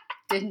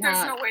 Did not.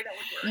 There's no way that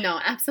would work. No,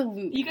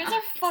 absolutely You guys not.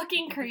 are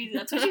fucking crazy.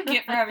 That's what you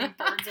get for having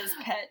birds as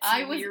pets,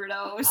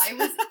 weirdos. I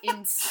was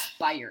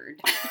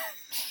inspired.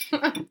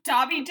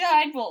 Dobby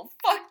died. Well,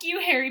 fuck you,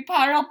 Harry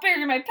Potter. I'll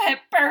bury my pet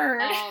bird.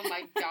 Oh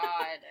my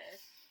god.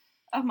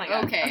 Oh my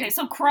god. Okay. Okay,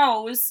 so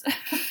crows.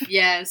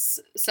 Yes.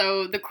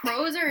 So the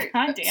crows are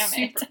God damn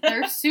it.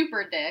 they're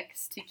super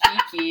dicks to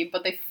Kiki,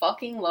 but they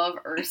fucking love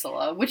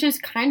Ursula, which is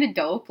kind of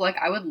dope. Like,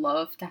 I would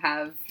love to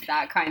have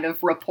that kind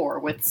of rapport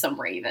with some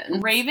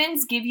ravens.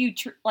 Ravens give you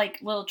like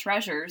little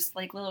treasures,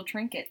 like little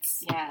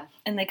trinkets, Yeah.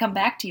 and they come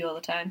back to you all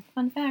the time.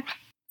 Fun fact.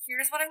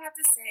 Here's what I have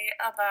to say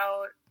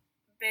about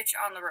Bitch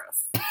on the Roof.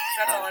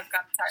 That's all I've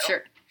got the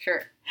title.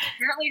 Sure.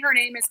 Apparently her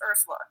name is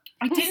Ursula.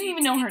 I didn't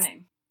even know her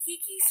name.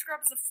 Kiki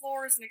scrubs the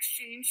floors in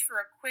exchange for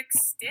a quick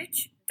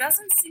stitch.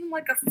 Doesn't seem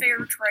like a fair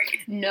trade.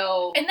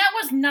 No. And that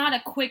was not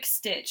a quick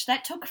stitch.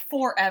 That took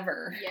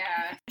forever.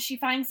 Yeah. She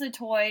finds the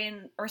toy,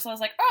 and Ursula's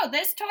like, oh,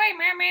 this toy,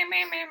 meh, meh,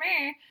 meh, meh,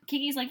 meh.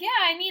 Kiki's like, yeah,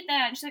 I need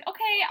that. And she's like,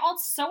 okay, I'll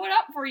sew it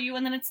up for you.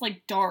 And then it's,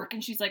 like, dark,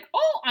 and she's like,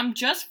 oh, I'm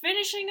just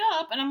finishing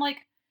up. And I'm like,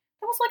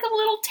 that was like a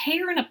little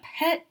tear in a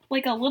pet,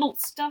 like a little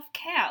stuffed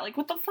cat. Like,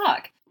 what the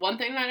fuck? One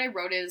thing that I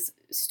wrote is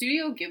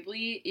Studio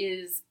Ghibli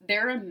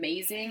they're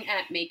amazing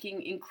at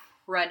making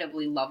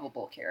incredibly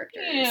lovable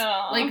characters.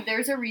 Yeah. Like,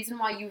 there's a reason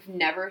why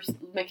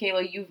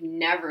Michaela, you've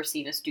never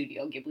seen a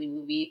Studio Ghibli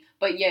movie,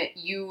 but yet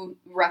you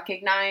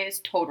recognize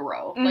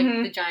Totoro. Mhm.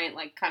 Like, the giant,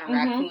 like, kind of Mhm.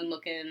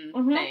 raccoon-looking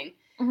Mhm. thing.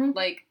 Mhm.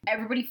 Like,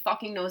 everybody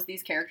fucking knows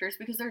these characters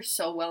because they're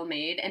so well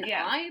made, and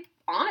Yeah. I,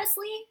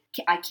 honestly,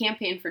 I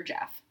campaign for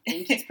Jeff. I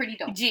think he's pretty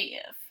dope.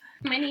 Jeff.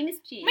 My name is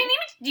Jeff. My name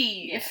is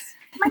Jeff. Yes.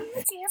 My name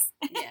is Jess.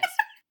 Yes.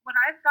 What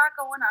I've got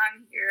going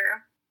on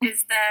here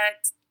is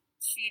that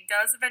she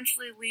does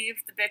eventually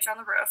leave the bitch on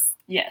the roof,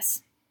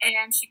 Yes.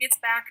 and she gets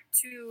back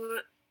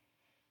to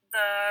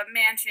the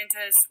mansion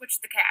to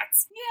switch the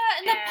cats. Yeah,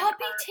 and the And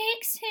puppy our-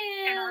 takes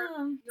and our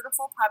him.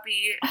 beautiful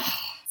puppy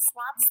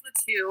swaps the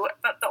two,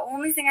 but the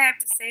only thing I have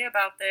to say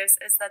about this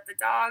is that the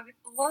dog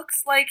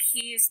looks like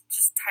he's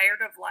just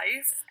tired of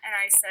life, and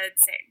I said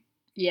same.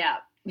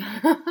 Yeah.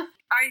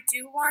 I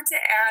do want to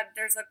add,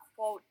 there's a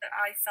quote that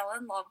I fell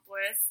in love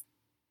with.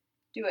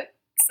 Do it.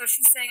 So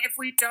she's saying if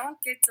we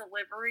don't get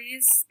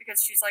deliveries,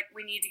 because she's like,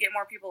 we need to get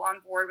more people on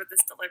board with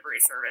this delivery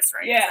service,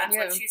 right? Yeah. That's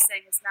what she's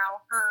saying is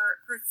now her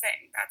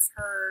thing. That's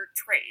her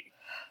trade.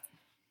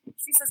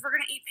 She says, we're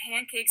going to eat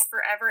pancakes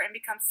forever and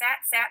become fat.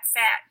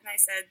 And I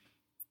said,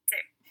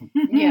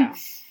 Yeah.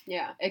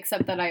 Yeah.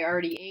 Except that I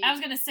already ate I was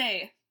gonna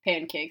say,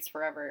 pancakes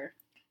forever.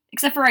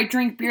 except for I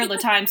drink beer all the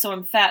time, so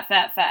I'm fat.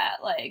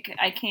 Like,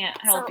 I can't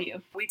help So-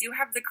 you. we do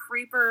have the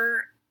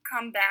creeper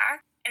come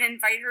back and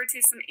invite her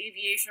to some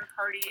aviation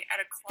party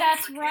at a club.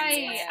 That's for kids. right.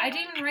 Yeah. I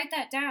didn't even write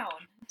that down.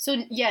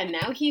 So yeah,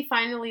 now he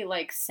finally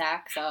like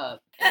sacks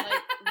up and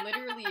like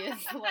literally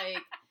is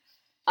like,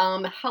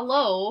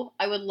 hello,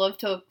 I would love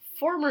to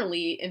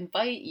formally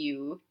invite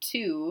you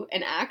to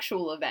an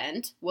actual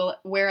event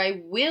where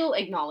I will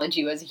acknowledge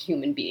you as a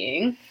human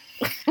being.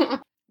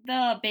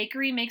 The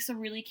bakery makes a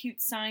really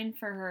cute sign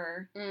for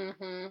her,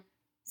 Mm-hmm.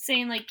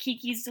 saying like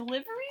Kiki's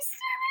delivery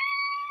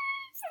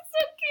service. It's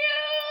so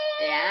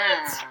cute.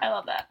 Yeah. I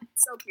love that.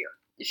 So cute.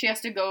 She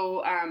has to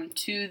go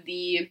to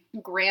the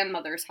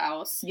grandmother's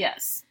house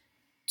Yes.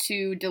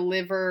 to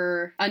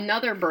deliver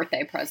another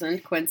birthday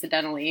present,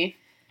 coincidentally,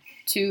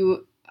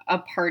 to a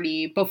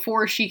party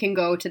before she can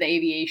go to the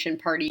aviation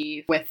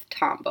party with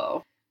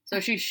Tombo. So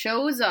she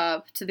shows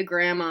up to the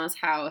grandma's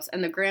house,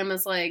 and the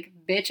grandma's like,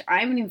 bitch, I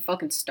haven't even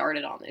fucking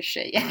started on this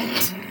shit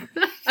yet.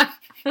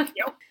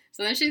 Yep.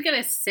 So then she's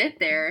gonna sit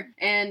there,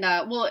 and,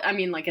 well, I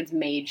mean, like, it's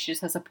made. She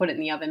just has to put it in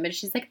the oven. But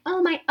she's like,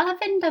 oh, my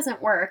oven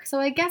doesn't work, so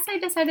I guess I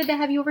decided to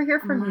have you over here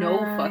for no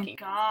fucking reason."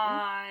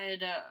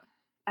 God.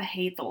 I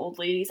hate the old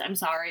ladies. I'm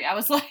sorry. I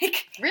was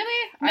like,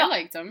 Really? No. I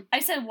liked them. I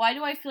said, why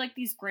do I feel like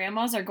these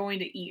grandmas are going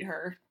to eat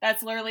her?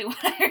 That's literally what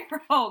I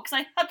wrote, because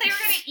I thought they were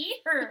going to eat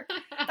her.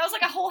 That was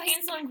like a whole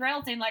Hansel and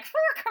Gretel thing, like,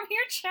 come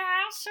here,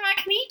 child, so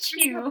I can eat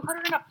She's gonna you. put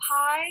her in a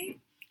pie.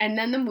 And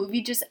then the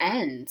movie just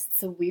ends. It's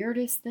the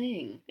weirdest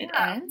thing. It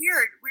Yeah, ends?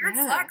 weird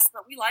Yeah. flex,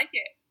 but we like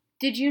it.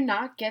 Did you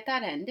not get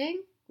that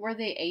ending where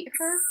they ate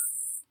her?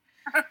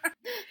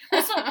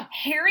 Also,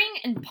 herring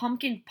and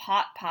pumpkin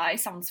pot pie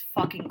sounds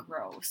fucking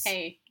gross.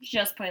 Hey,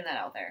 Just putting that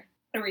out there.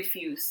 I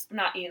refuse. I'm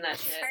not eating that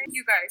shit.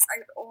 You guys,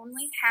 I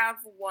only have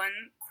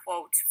one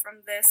quote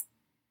from this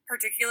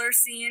particular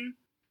scene.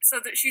 So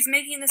that she's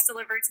making this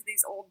delivery to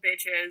these old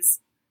bitches,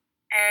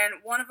 and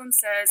one of them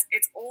says,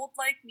 "It's old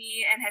like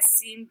me and has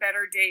seen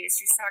better days."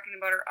 She's talking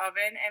about her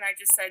oven, and I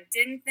just said,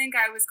 "Didn't think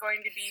I was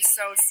going to be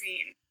so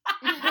seen."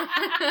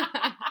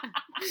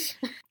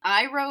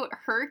 I wrote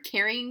her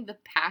carrying the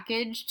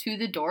package to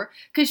the door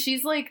because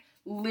she's like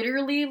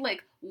literally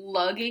like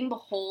lugging the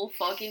whole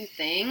fucking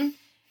thing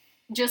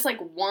just like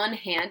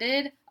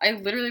one-handed. I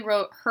literally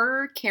wrote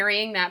her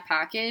carrying that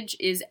package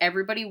is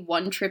everybody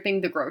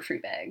one-tripping the grocery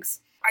bags.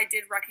 I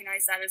did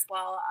recognize that as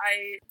well.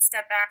 I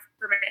stepped back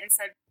for a minute and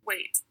said,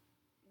 "Wait,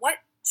 what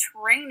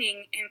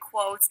training, in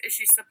quotes, is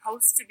she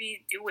supposed to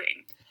be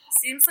doing?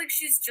 Seems like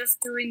she's just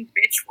doing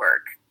bitch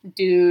work."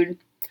 Dude.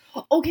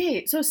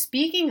 Okay, so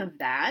speaking of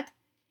that,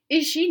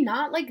 is she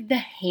not like the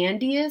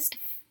handiest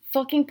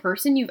fucking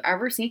person you've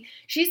ever seen?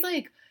 She's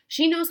like,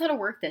 she knows how to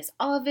work this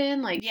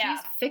oven, like Yeah.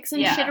 she's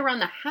fixing Yeah. shit around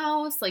the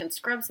house, like and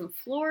scrub some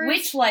floors.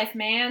 Witch life,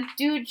 man.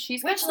 Dude,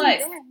 she's got Witch some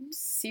life.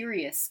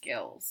 serious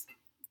skills.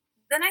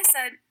 Then I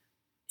said,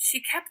 "She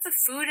kept the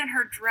food in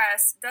her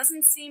dress.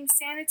 Doesn't seem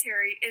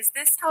sanitary. Is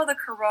this how the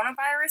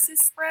coronavirus is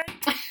spread?"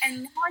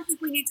 And now I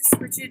think we need to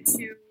switch it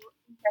to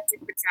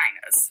infected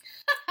vaginas.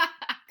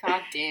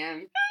 God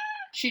damn.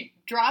 She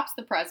drops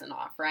the present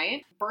off,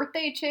 right?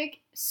 Birthday chick,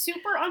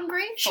 super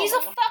ungrateful. She's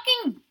a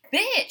fucking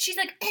bitch. She's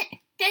like,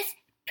 this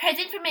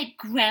present for my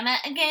grandma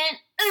again.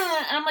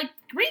 And I'm like,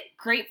 be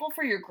grateful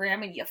for your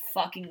grandma, you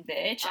fucking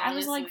bitch. I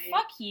was like, Honestly.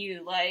 fuck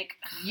you. Like,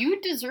 You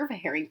deserve a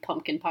herring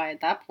pumpkin pie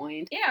at that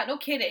point. yeah, no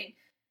kidding.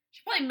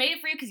 She probably made it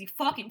for you because you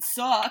fucking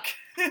suck.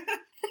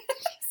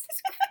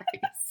 Jesus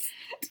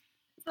Christ.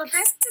 So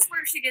this is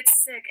where she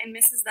gets sick and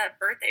misses that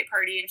birthday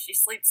party and she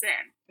sleeps in.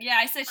 Yeah,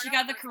 I said she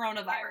got the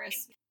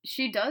coronavirus.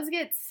 She does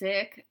get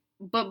sick,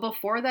 but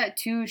before that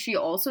too, she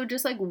also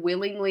just like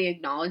willingly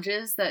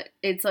acknowledges that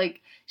it's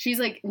like she's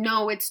like,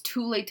 no, it's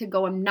too late to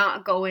go. I'm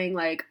not going.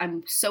 Like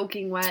I'm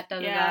soaking wet. Da,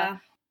 da, Yeah.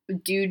 da.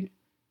 Dude,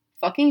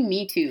 fucking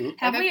me too.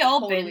 Have Like, we I've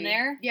all been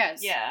there?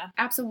 Yes. Yeah.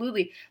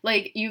 Absolutely.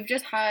 Like you've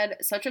just had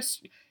such a.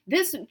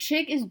 This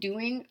chick is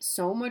doing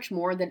so much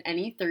more than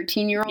any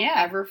 13-year-old Yeah.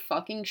 ever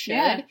fucking should.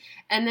 Yeah.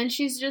 And then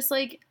she's just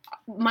like,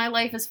 my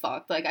life is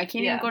fucked. Like, I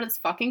can't Yeah. even go to this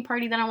fucking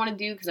party that I want to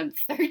do because I'm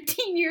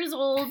 13 years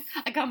old.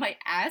 I got my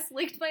ass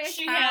licked by a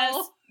She cow.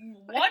 has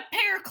one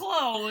pair of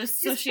clothes,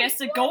 so she has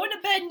to go into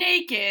bed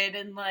naked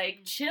and,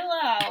 like, chill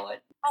out.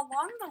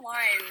 Along the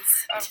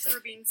lines of her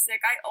being sick,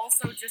 I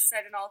also just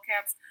said in all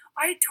caps,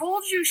 "I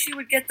told you she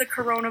would get the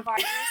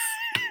coronavirus."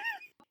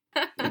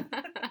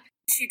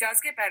 She does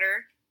get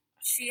better.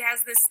 She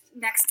has this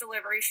next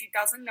delivery. She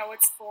doesn't know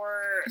it's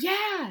for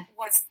Yeah.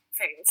 what's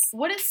face.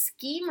 What a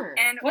schemer.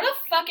 And What a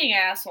fucking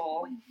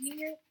asshole.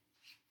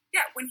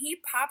 when he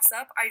pops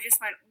up, I just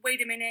went,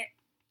 "Wait a minute.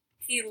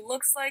 He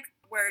looks like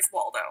Where's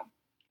Waldo?"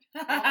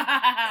 Like,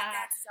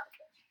 that's his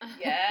outfit.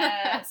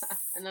 Yes.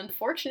 And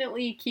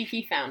unfortunately,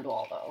 Kiki found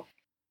Waldo.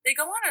 They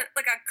go on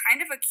a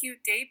kind of a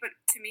cute date, but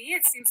to me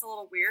it seems a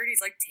little weird.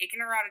 He's like taking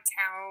her out of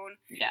town.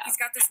 Yeah. He's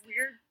got this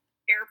weird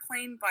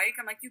airplane bike.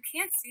 I'm like, you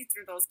can't see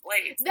through those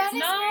blades. That There's is-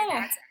 no way No.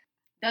 that's-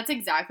 That's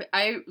exactly.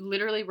 I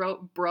literally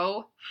wrote,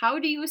 bro, how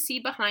do you see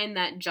behind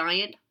that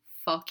giant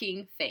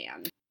fucking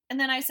fan? And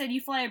then I said, you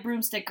fly a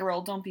broomstick,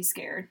 girl. Don't be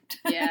scared.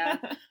 Yeah.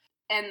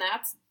 And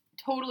that's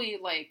totally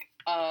like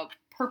a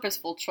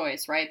purposeful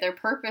choice, right? They're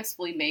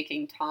purposefully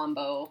making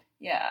Tombo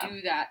Yeah.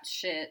 do that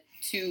shit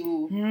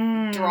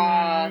to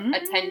draw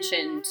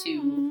attention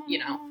to, you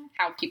know,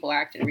 how people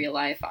act in real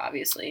life,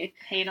 obviously.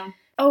 Hate him.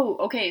 Oh,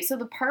 okay. So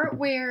the part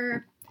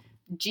where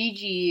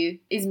Gigi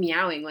is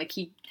meowing, like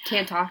he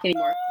can't talk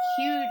anymore.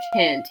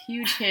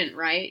 Huge hint,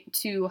 right?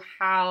 To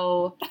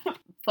how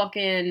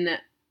fucking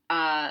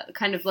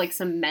kind of like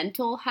some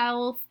mental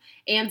health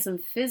and some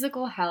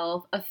physical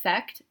health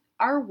affect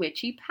our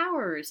witchy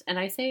powers. And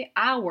I say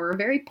our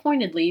very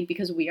pointedly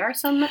because we are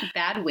some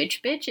bad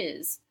witch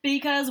bitches.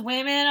 Because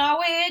women are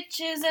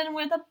witches and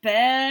we're the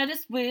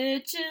baddest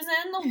witches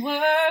in the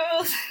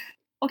world.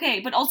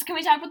 Okay, but also can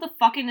we talk about the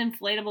fucking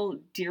inflatable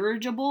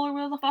dirigible or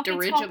whatever the fuck it's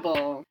called?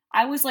 Dirigible.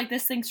 I was like,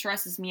 this thing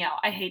stresses me out.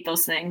 I hate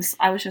those things.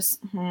 I was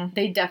just,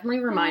 They definitely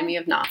remind me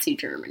of Nazi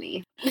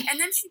Germany. And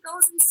then she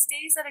goes and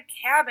stays at a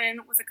cabin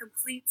with a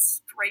complete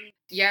stranger.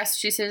 Yes,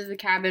 she says the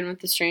cabin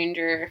with the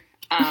stranger,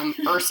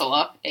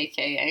 Ursula,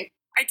 aka.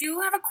 I do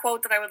have a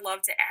quote that I would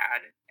love to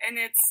add, and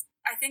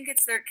I think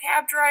it's their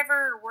cab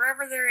driver or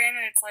wherever they're in,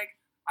 and it's like,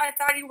 "I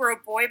thought you were a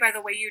boy by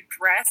the way you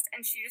dressed,"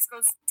 and she just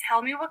goes,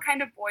 "Tell me what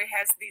kind of boy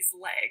has these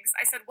legs."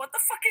 I said, "What the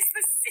fuck is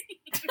this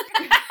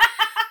scene?"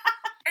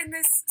 And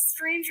this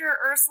stranger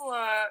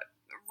Ursula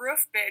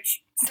roof bitch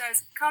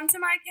says, "Come to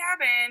my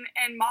cabin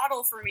and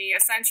model for me,"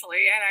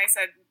 essentially, and I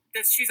said,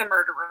 she's a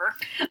murderer.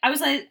 I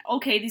was like,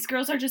 okay, these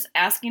girls are just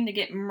asking to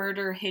get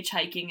murder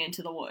hitchhiking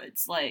into the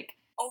woods. Like,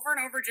 over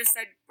and over just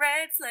said,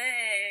 red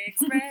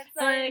flags, red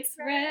flags,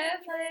 red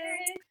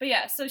flags. But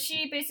yeah, so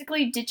she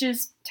basically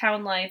ditches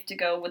town life to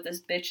go with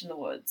this bitch in the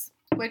woods.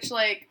 Which,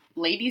 like,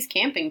 ladies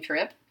camping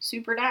trip,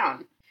 super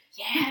down.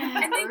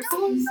 Yeah. And they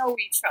don't know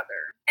each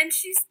other. And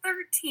she's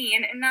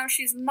 13, and now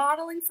she's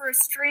modeling for a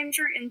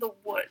stranger in the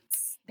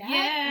woods.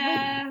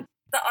 Yeah.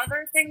 The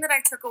other thing that I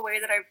took away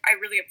that I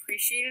really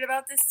appreciated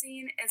about this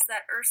scene is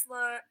that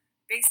Ursula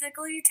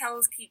basically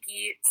tells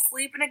Kiki,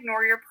 sleep and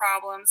ignore your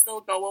problems,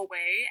 they'll go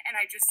away. And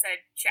I just said,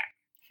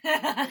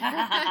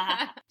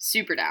 check.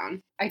 Super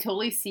down. I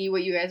totally see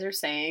what you guys are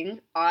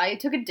saying. I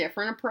took a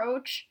different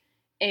approach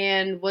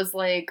and was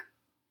like,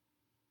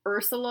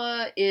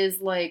 Ursula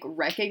is, like,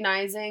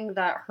 recognizing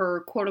that her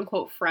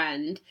quote-unquote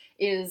friend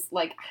is,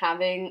 like,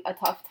 having a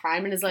tough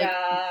time and is like,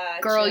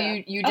 Gotcha. girl,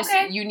 you just,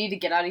 Okay. you need to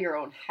get out of your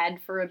own head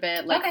for a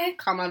bit. Like, Okay.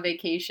 come on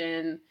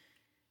vacation,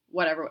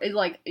 whatever. It's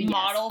like, yes.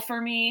 Model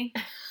for me.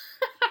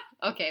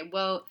 Okay,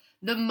 well,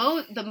 the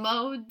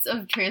modes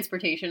of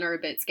transportation are a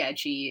bit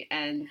sketchy,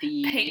 and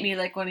the Paint me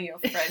like one of your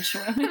French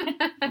women.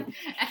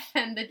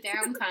 and the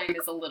downtime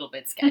is a little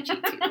bit sketchy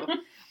too.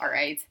 All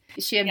right,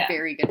 she had Yeah.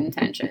 very good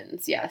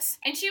intentions. Yes.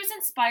 And she was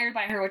inspired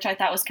by her, which I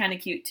thought was kind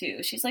of cute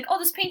too. She's like, "Oh,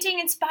 this painting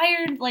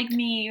inspired like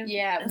me."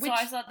 Yeah, And so which-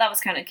 I thought that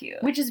was kind of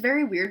cute. Which is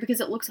very weird because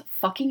it looks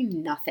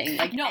fucking nothing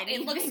like No, it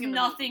anything looks in the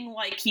nothing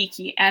like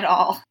Kiki at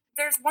all.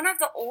 There's one of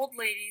the old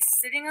ladies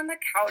sitting on the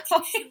couch,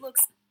 and she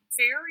looks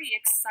very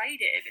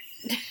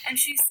excited. And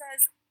she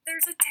says,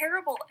 there's a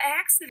terrible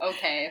accident. movie.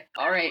 Okay,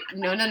 all right,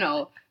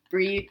 no.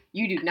 Bree,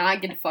 you do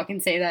not get to fucking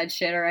say that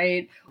shit,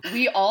 alright?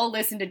 We all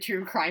listen to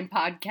true crime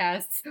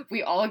podcasts.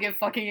 We all get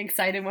fucking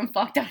excited when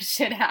fucked up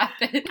shit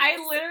happens. I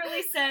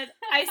literally said,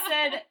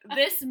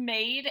 this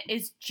maid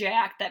is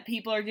jacked that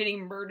people are getting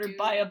murdered Dude.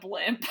 by a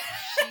blimp.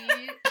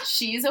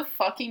 She's a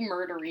fucking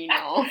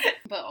murderino.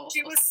 But also,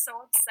 She was so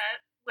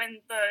upset when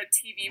the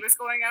TV was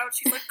going out.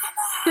 She's like,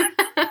 come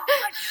on.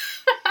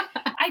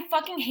 I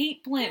fucking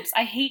hate blimps.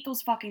 I hate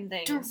those fucking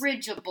things.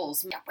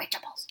 Dirigibles.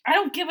 I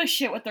don't give a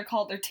shit what they're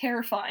called. They're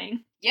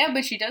terrifying. Yeah,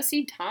 but she does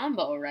see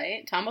Tombo,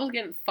 right? Tombo's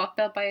getting fucked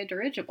up by a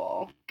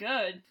dirigible.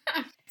 Good.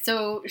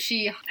 So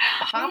she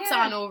hops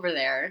yeah. on over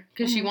there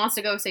because she Mhm. wants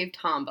to go save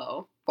Tombo,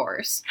 of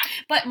course.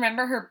 But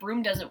remember, her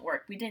broom doesn't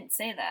work. We didn't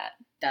say that.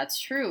 That's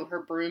true. Her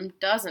broom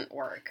doesn't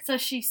work. So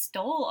she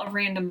stole a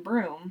random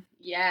broom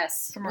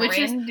Yes. from a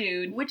random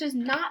dude. Which is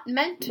not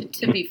meant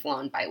to be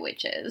flown by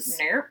witches.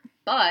 Nope.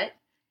 But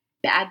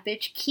bad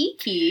bitch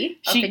Kiki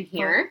up in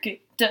here, fucking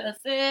does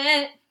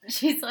it.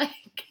 she's like,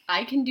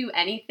 I can do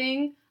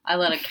anything. I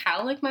let a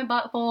cow lick my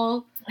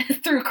butthole.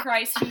 Through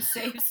Christ who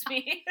saves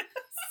me.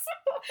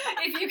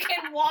 If you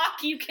can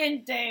walk, you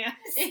can dance.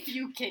 If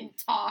you can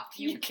talk,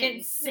 you You can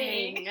can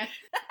sing.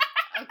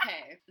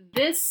 Okay.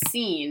 This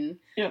scene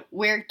Yep.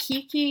 where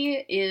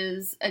Kiki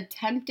is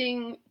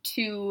attempting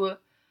to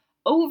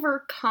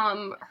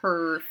overcome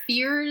her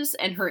fears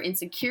and her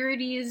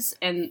insecurities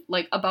and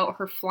like about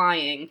her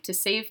flying to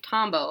save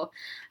Tombo.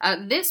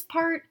 This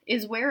part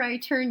is where I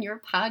turn your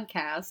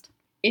podcast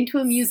into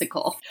a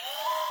musical.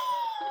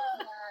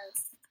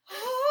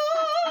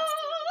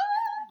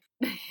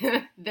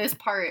 This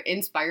part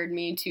inspired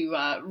me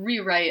to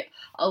rewrite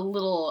a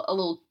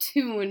little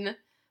tune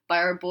by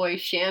our boy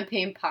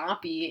Champagne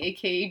Poppy,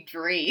 aka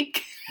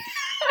Drake.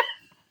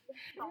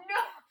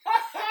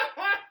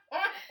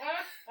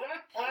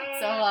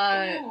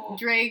 So,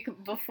 Drake,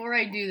 before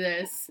I do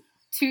this,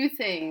 two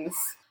things.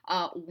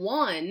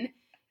 One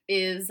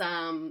is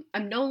I'm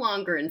no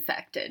longer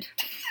infected.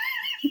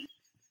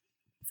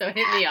 So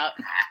hit me up.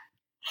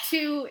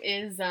 Two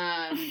is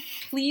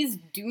please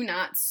do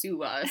not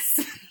sue us.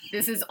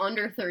 This is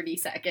under 30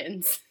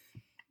 seconds.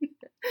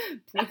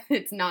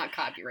 It's not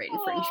copyright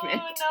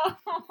infringement. Oh,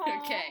 no.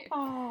 Okay.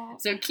 Oh.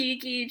 So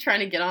Kiki trying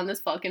to get on this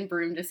fucking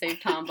broom to save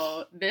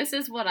Tombo. This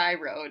is what I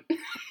wrote.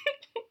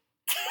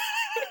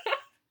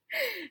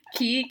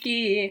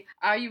 Kiki,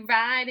 are you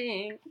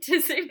riding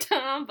to save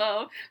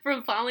Tombo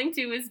from falling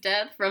to his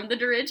death from the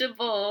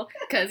dirigible?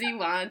 'Cause he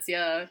wants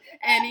ya,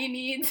 and he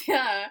needs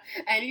ya,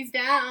 and he's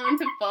down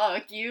to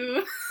fuck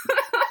you.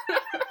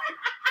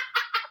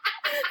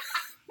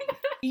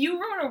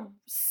 You wrote a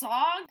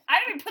song?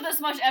 I didn't put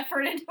this much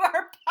effort into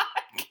our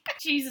podcast.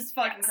 Jesus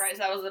fucking Christ,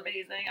 that was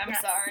amazing. I'm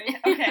Yes. sorry.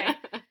 Okay.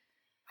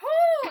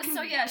 Whew.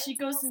 So yeah, she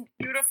goes and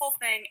Beautiful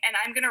thing, and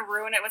I'm gonna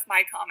ruin it with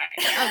my comment.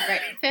 Oh,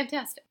 great.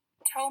 Fantastic.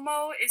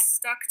 Tomo is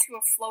stuck to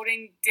a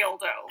floating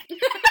dildo.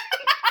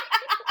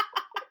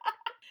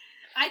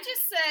 I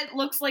just said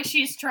looks like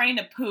she's trying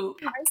to poop.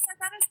 I said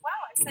that as well.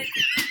 I said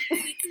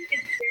Kiki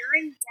is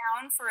bearing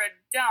down for a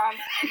dump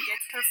and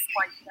gets her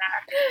flight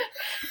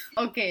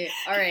back. Okay,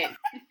 alright.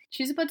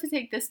 She's about to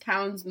take this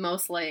town's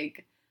most,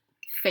 like,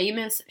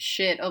 famous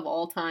shit of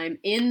all time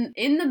in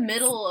the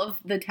middle of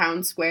the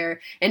town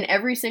square, and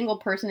every single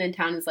person in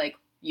town is like,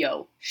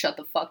 yo, shut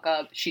the fuck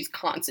up. She's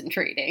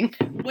concentrating.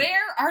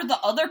 Where are the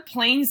other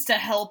planes to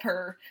help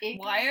her?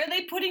 Why are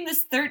they putting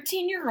this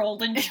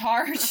 13-year-old in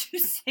charge to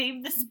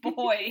save this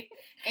boy?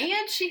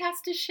 And she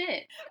has to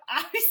shit.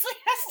 Obviously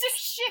has to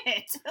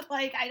shit.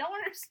 Like, I don't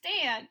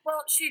understand.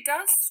 Well, she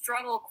does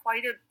struggle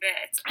quite a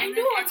bit. I And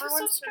know, then it's so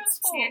everyone starts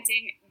stressful.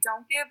 chanting,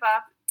 "Don't give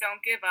up,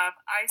 don't give up."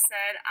 I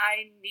said,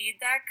 I need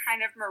that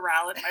kind of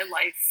morale in my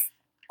life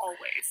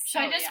always.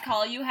 Should I Oh, just yeah.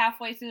 call you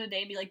halfway through the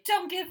day and be like,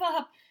 don't give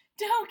up!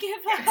 Don't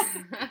give up!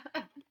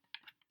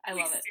 I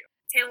love Please it. do.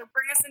 Taylor,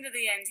 bring us into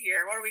the end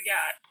here. What do we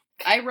got?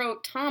 I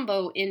wrote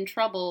Tombo in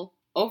trouble,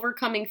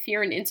 overcoming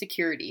fear and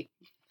insecurity.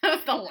 That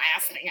was the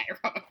last thing I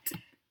wrote.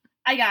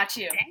 I got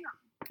you.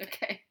 Damn.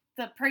 Okay.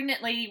 The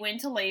pregnant lady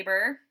went to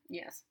labor.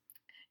 Yes.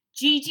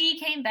 Gigi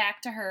came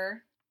back to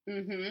her.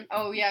 Mm-hmm.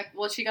 Oh, yeah.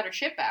 Well, she got her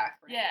shit back.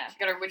 Right? Yeah. She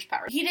got her witch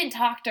powers. He didn't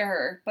talk to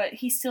her, but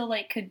he still,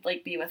 like, could,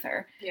 like, be with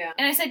her. Yeah.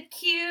 And I said,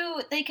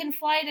 cute, they can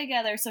fly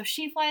together. So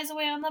she flies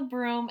away on the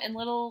broom, and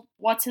little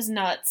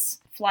what's-his-nuts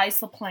flies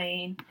the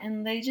plane,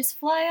 and they just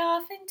fly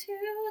off into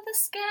the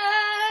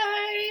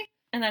sky.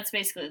 And that's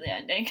basically the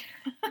ending.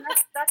 And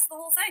that's the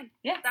whole thing.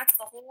 Yeah. That's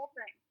the whole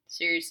thing.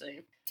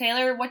 Seriously.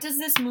 Taylor, what does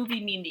this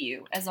movie mean to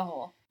you as a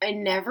whole? I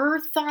never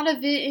thought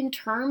of it in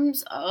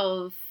terms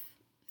of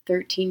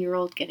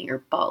 13-year-old getting her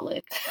butt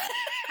licked.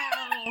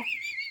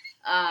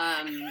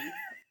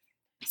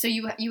 So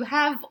you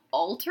have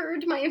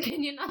altered my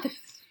opinion on this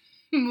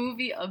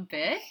movie a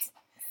bit.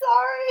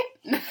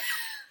 Sorry.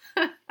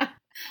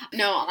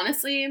 No,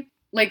 honestly,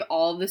 like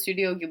all of the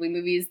Studio Ghibli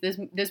movies, this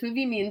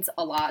movie means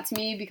a lot to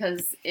me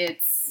because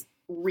it's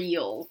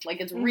real. Like,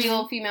 it's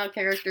real female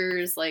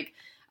characters, like,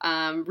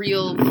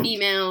 real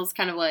females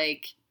kind of,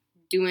 like,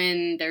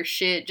 doing their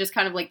shit, just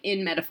kind of, like,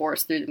 in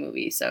metaphors through the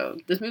movie. So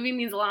this movie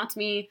means a lot to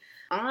me.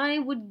 I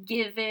would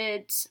give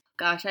it,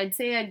 gosh, I'd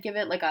say I'd give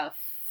it, like, a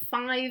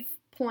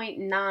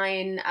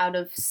 5.9 out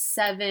of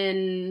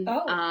 7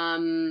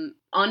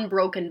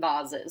 unbroken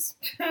vases.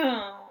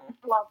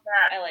 Love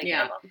that. I like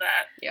Yeah. it. I love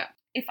that.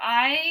 If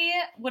I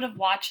would have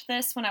watched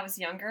this when I was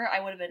younger, I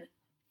would have been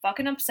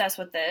fucking obsessed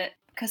with it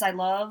because I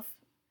love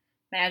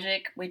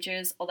magic,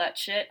 witches, all that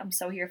shit. I'm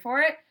so here for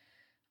it.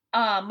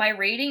 My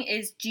rating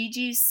is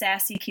Gigi's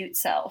sassy, cute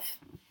self.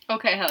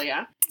 Okay, hell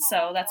yeah.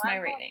 So that's Oh, my I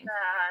love rating.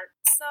 that.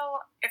 So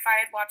if I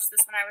had watched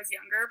this when I was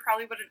younger,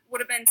 probably would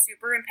have been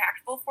super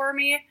impactful for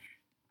me.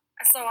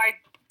 So I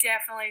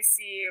definitely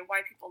see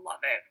why people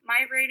love it.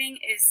 My rating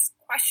is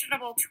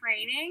questionable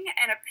training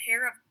and a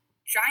pair of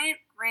giant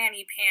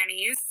granny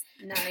panties.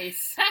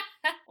 Nice.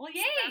 Well,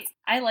 yay!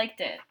 I liked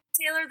it.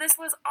 Taylor, this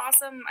was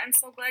awesome. I'm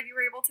so glad you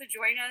were able to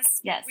join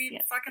us. Yes, We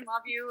yes. fucking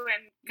love you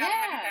and gotta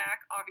have you Yeah. back,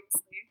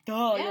 obviously.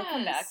 Oh, you'll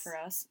come back Yes. for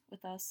us,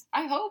 with us,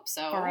 I hope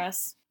so. for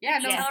us. Yeah,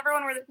 no. Tell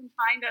everyone where they can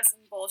find us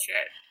and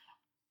bullshit.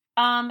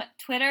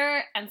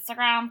 Twitter,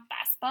 Instagram,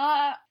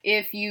 Facebook.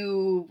 If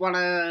you want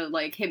to,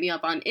 like, hit me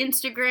up on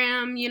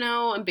Instagram, you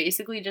know, I'm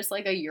basically just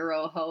like a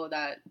Euro hoe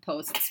that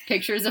posts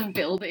pictures of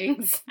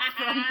buildings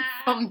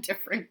from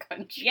different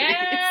countries.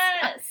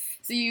 Yes!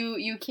 So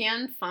you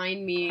can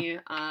find me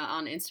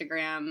on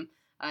Instagram.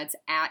 It's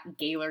at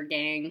Gaylor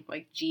Gang,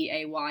 like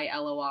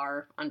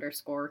GAYLOR_gang.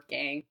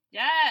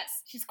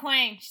 Yes! She's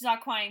quang. She's all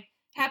quang.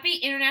 Happy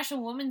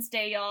International Women's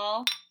Day,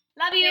 y'all.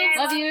 Love you. Yeah,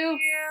 Love you.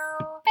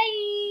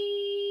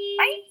 Bye.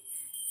 Bye.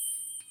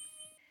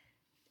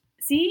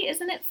 See,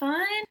 isn't it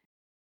fun?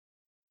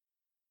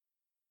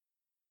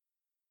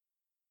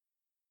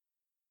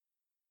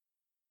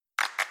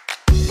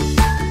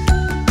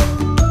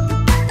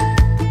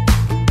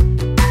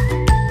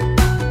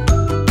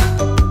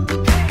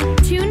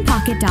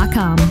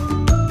 TunePocket.com.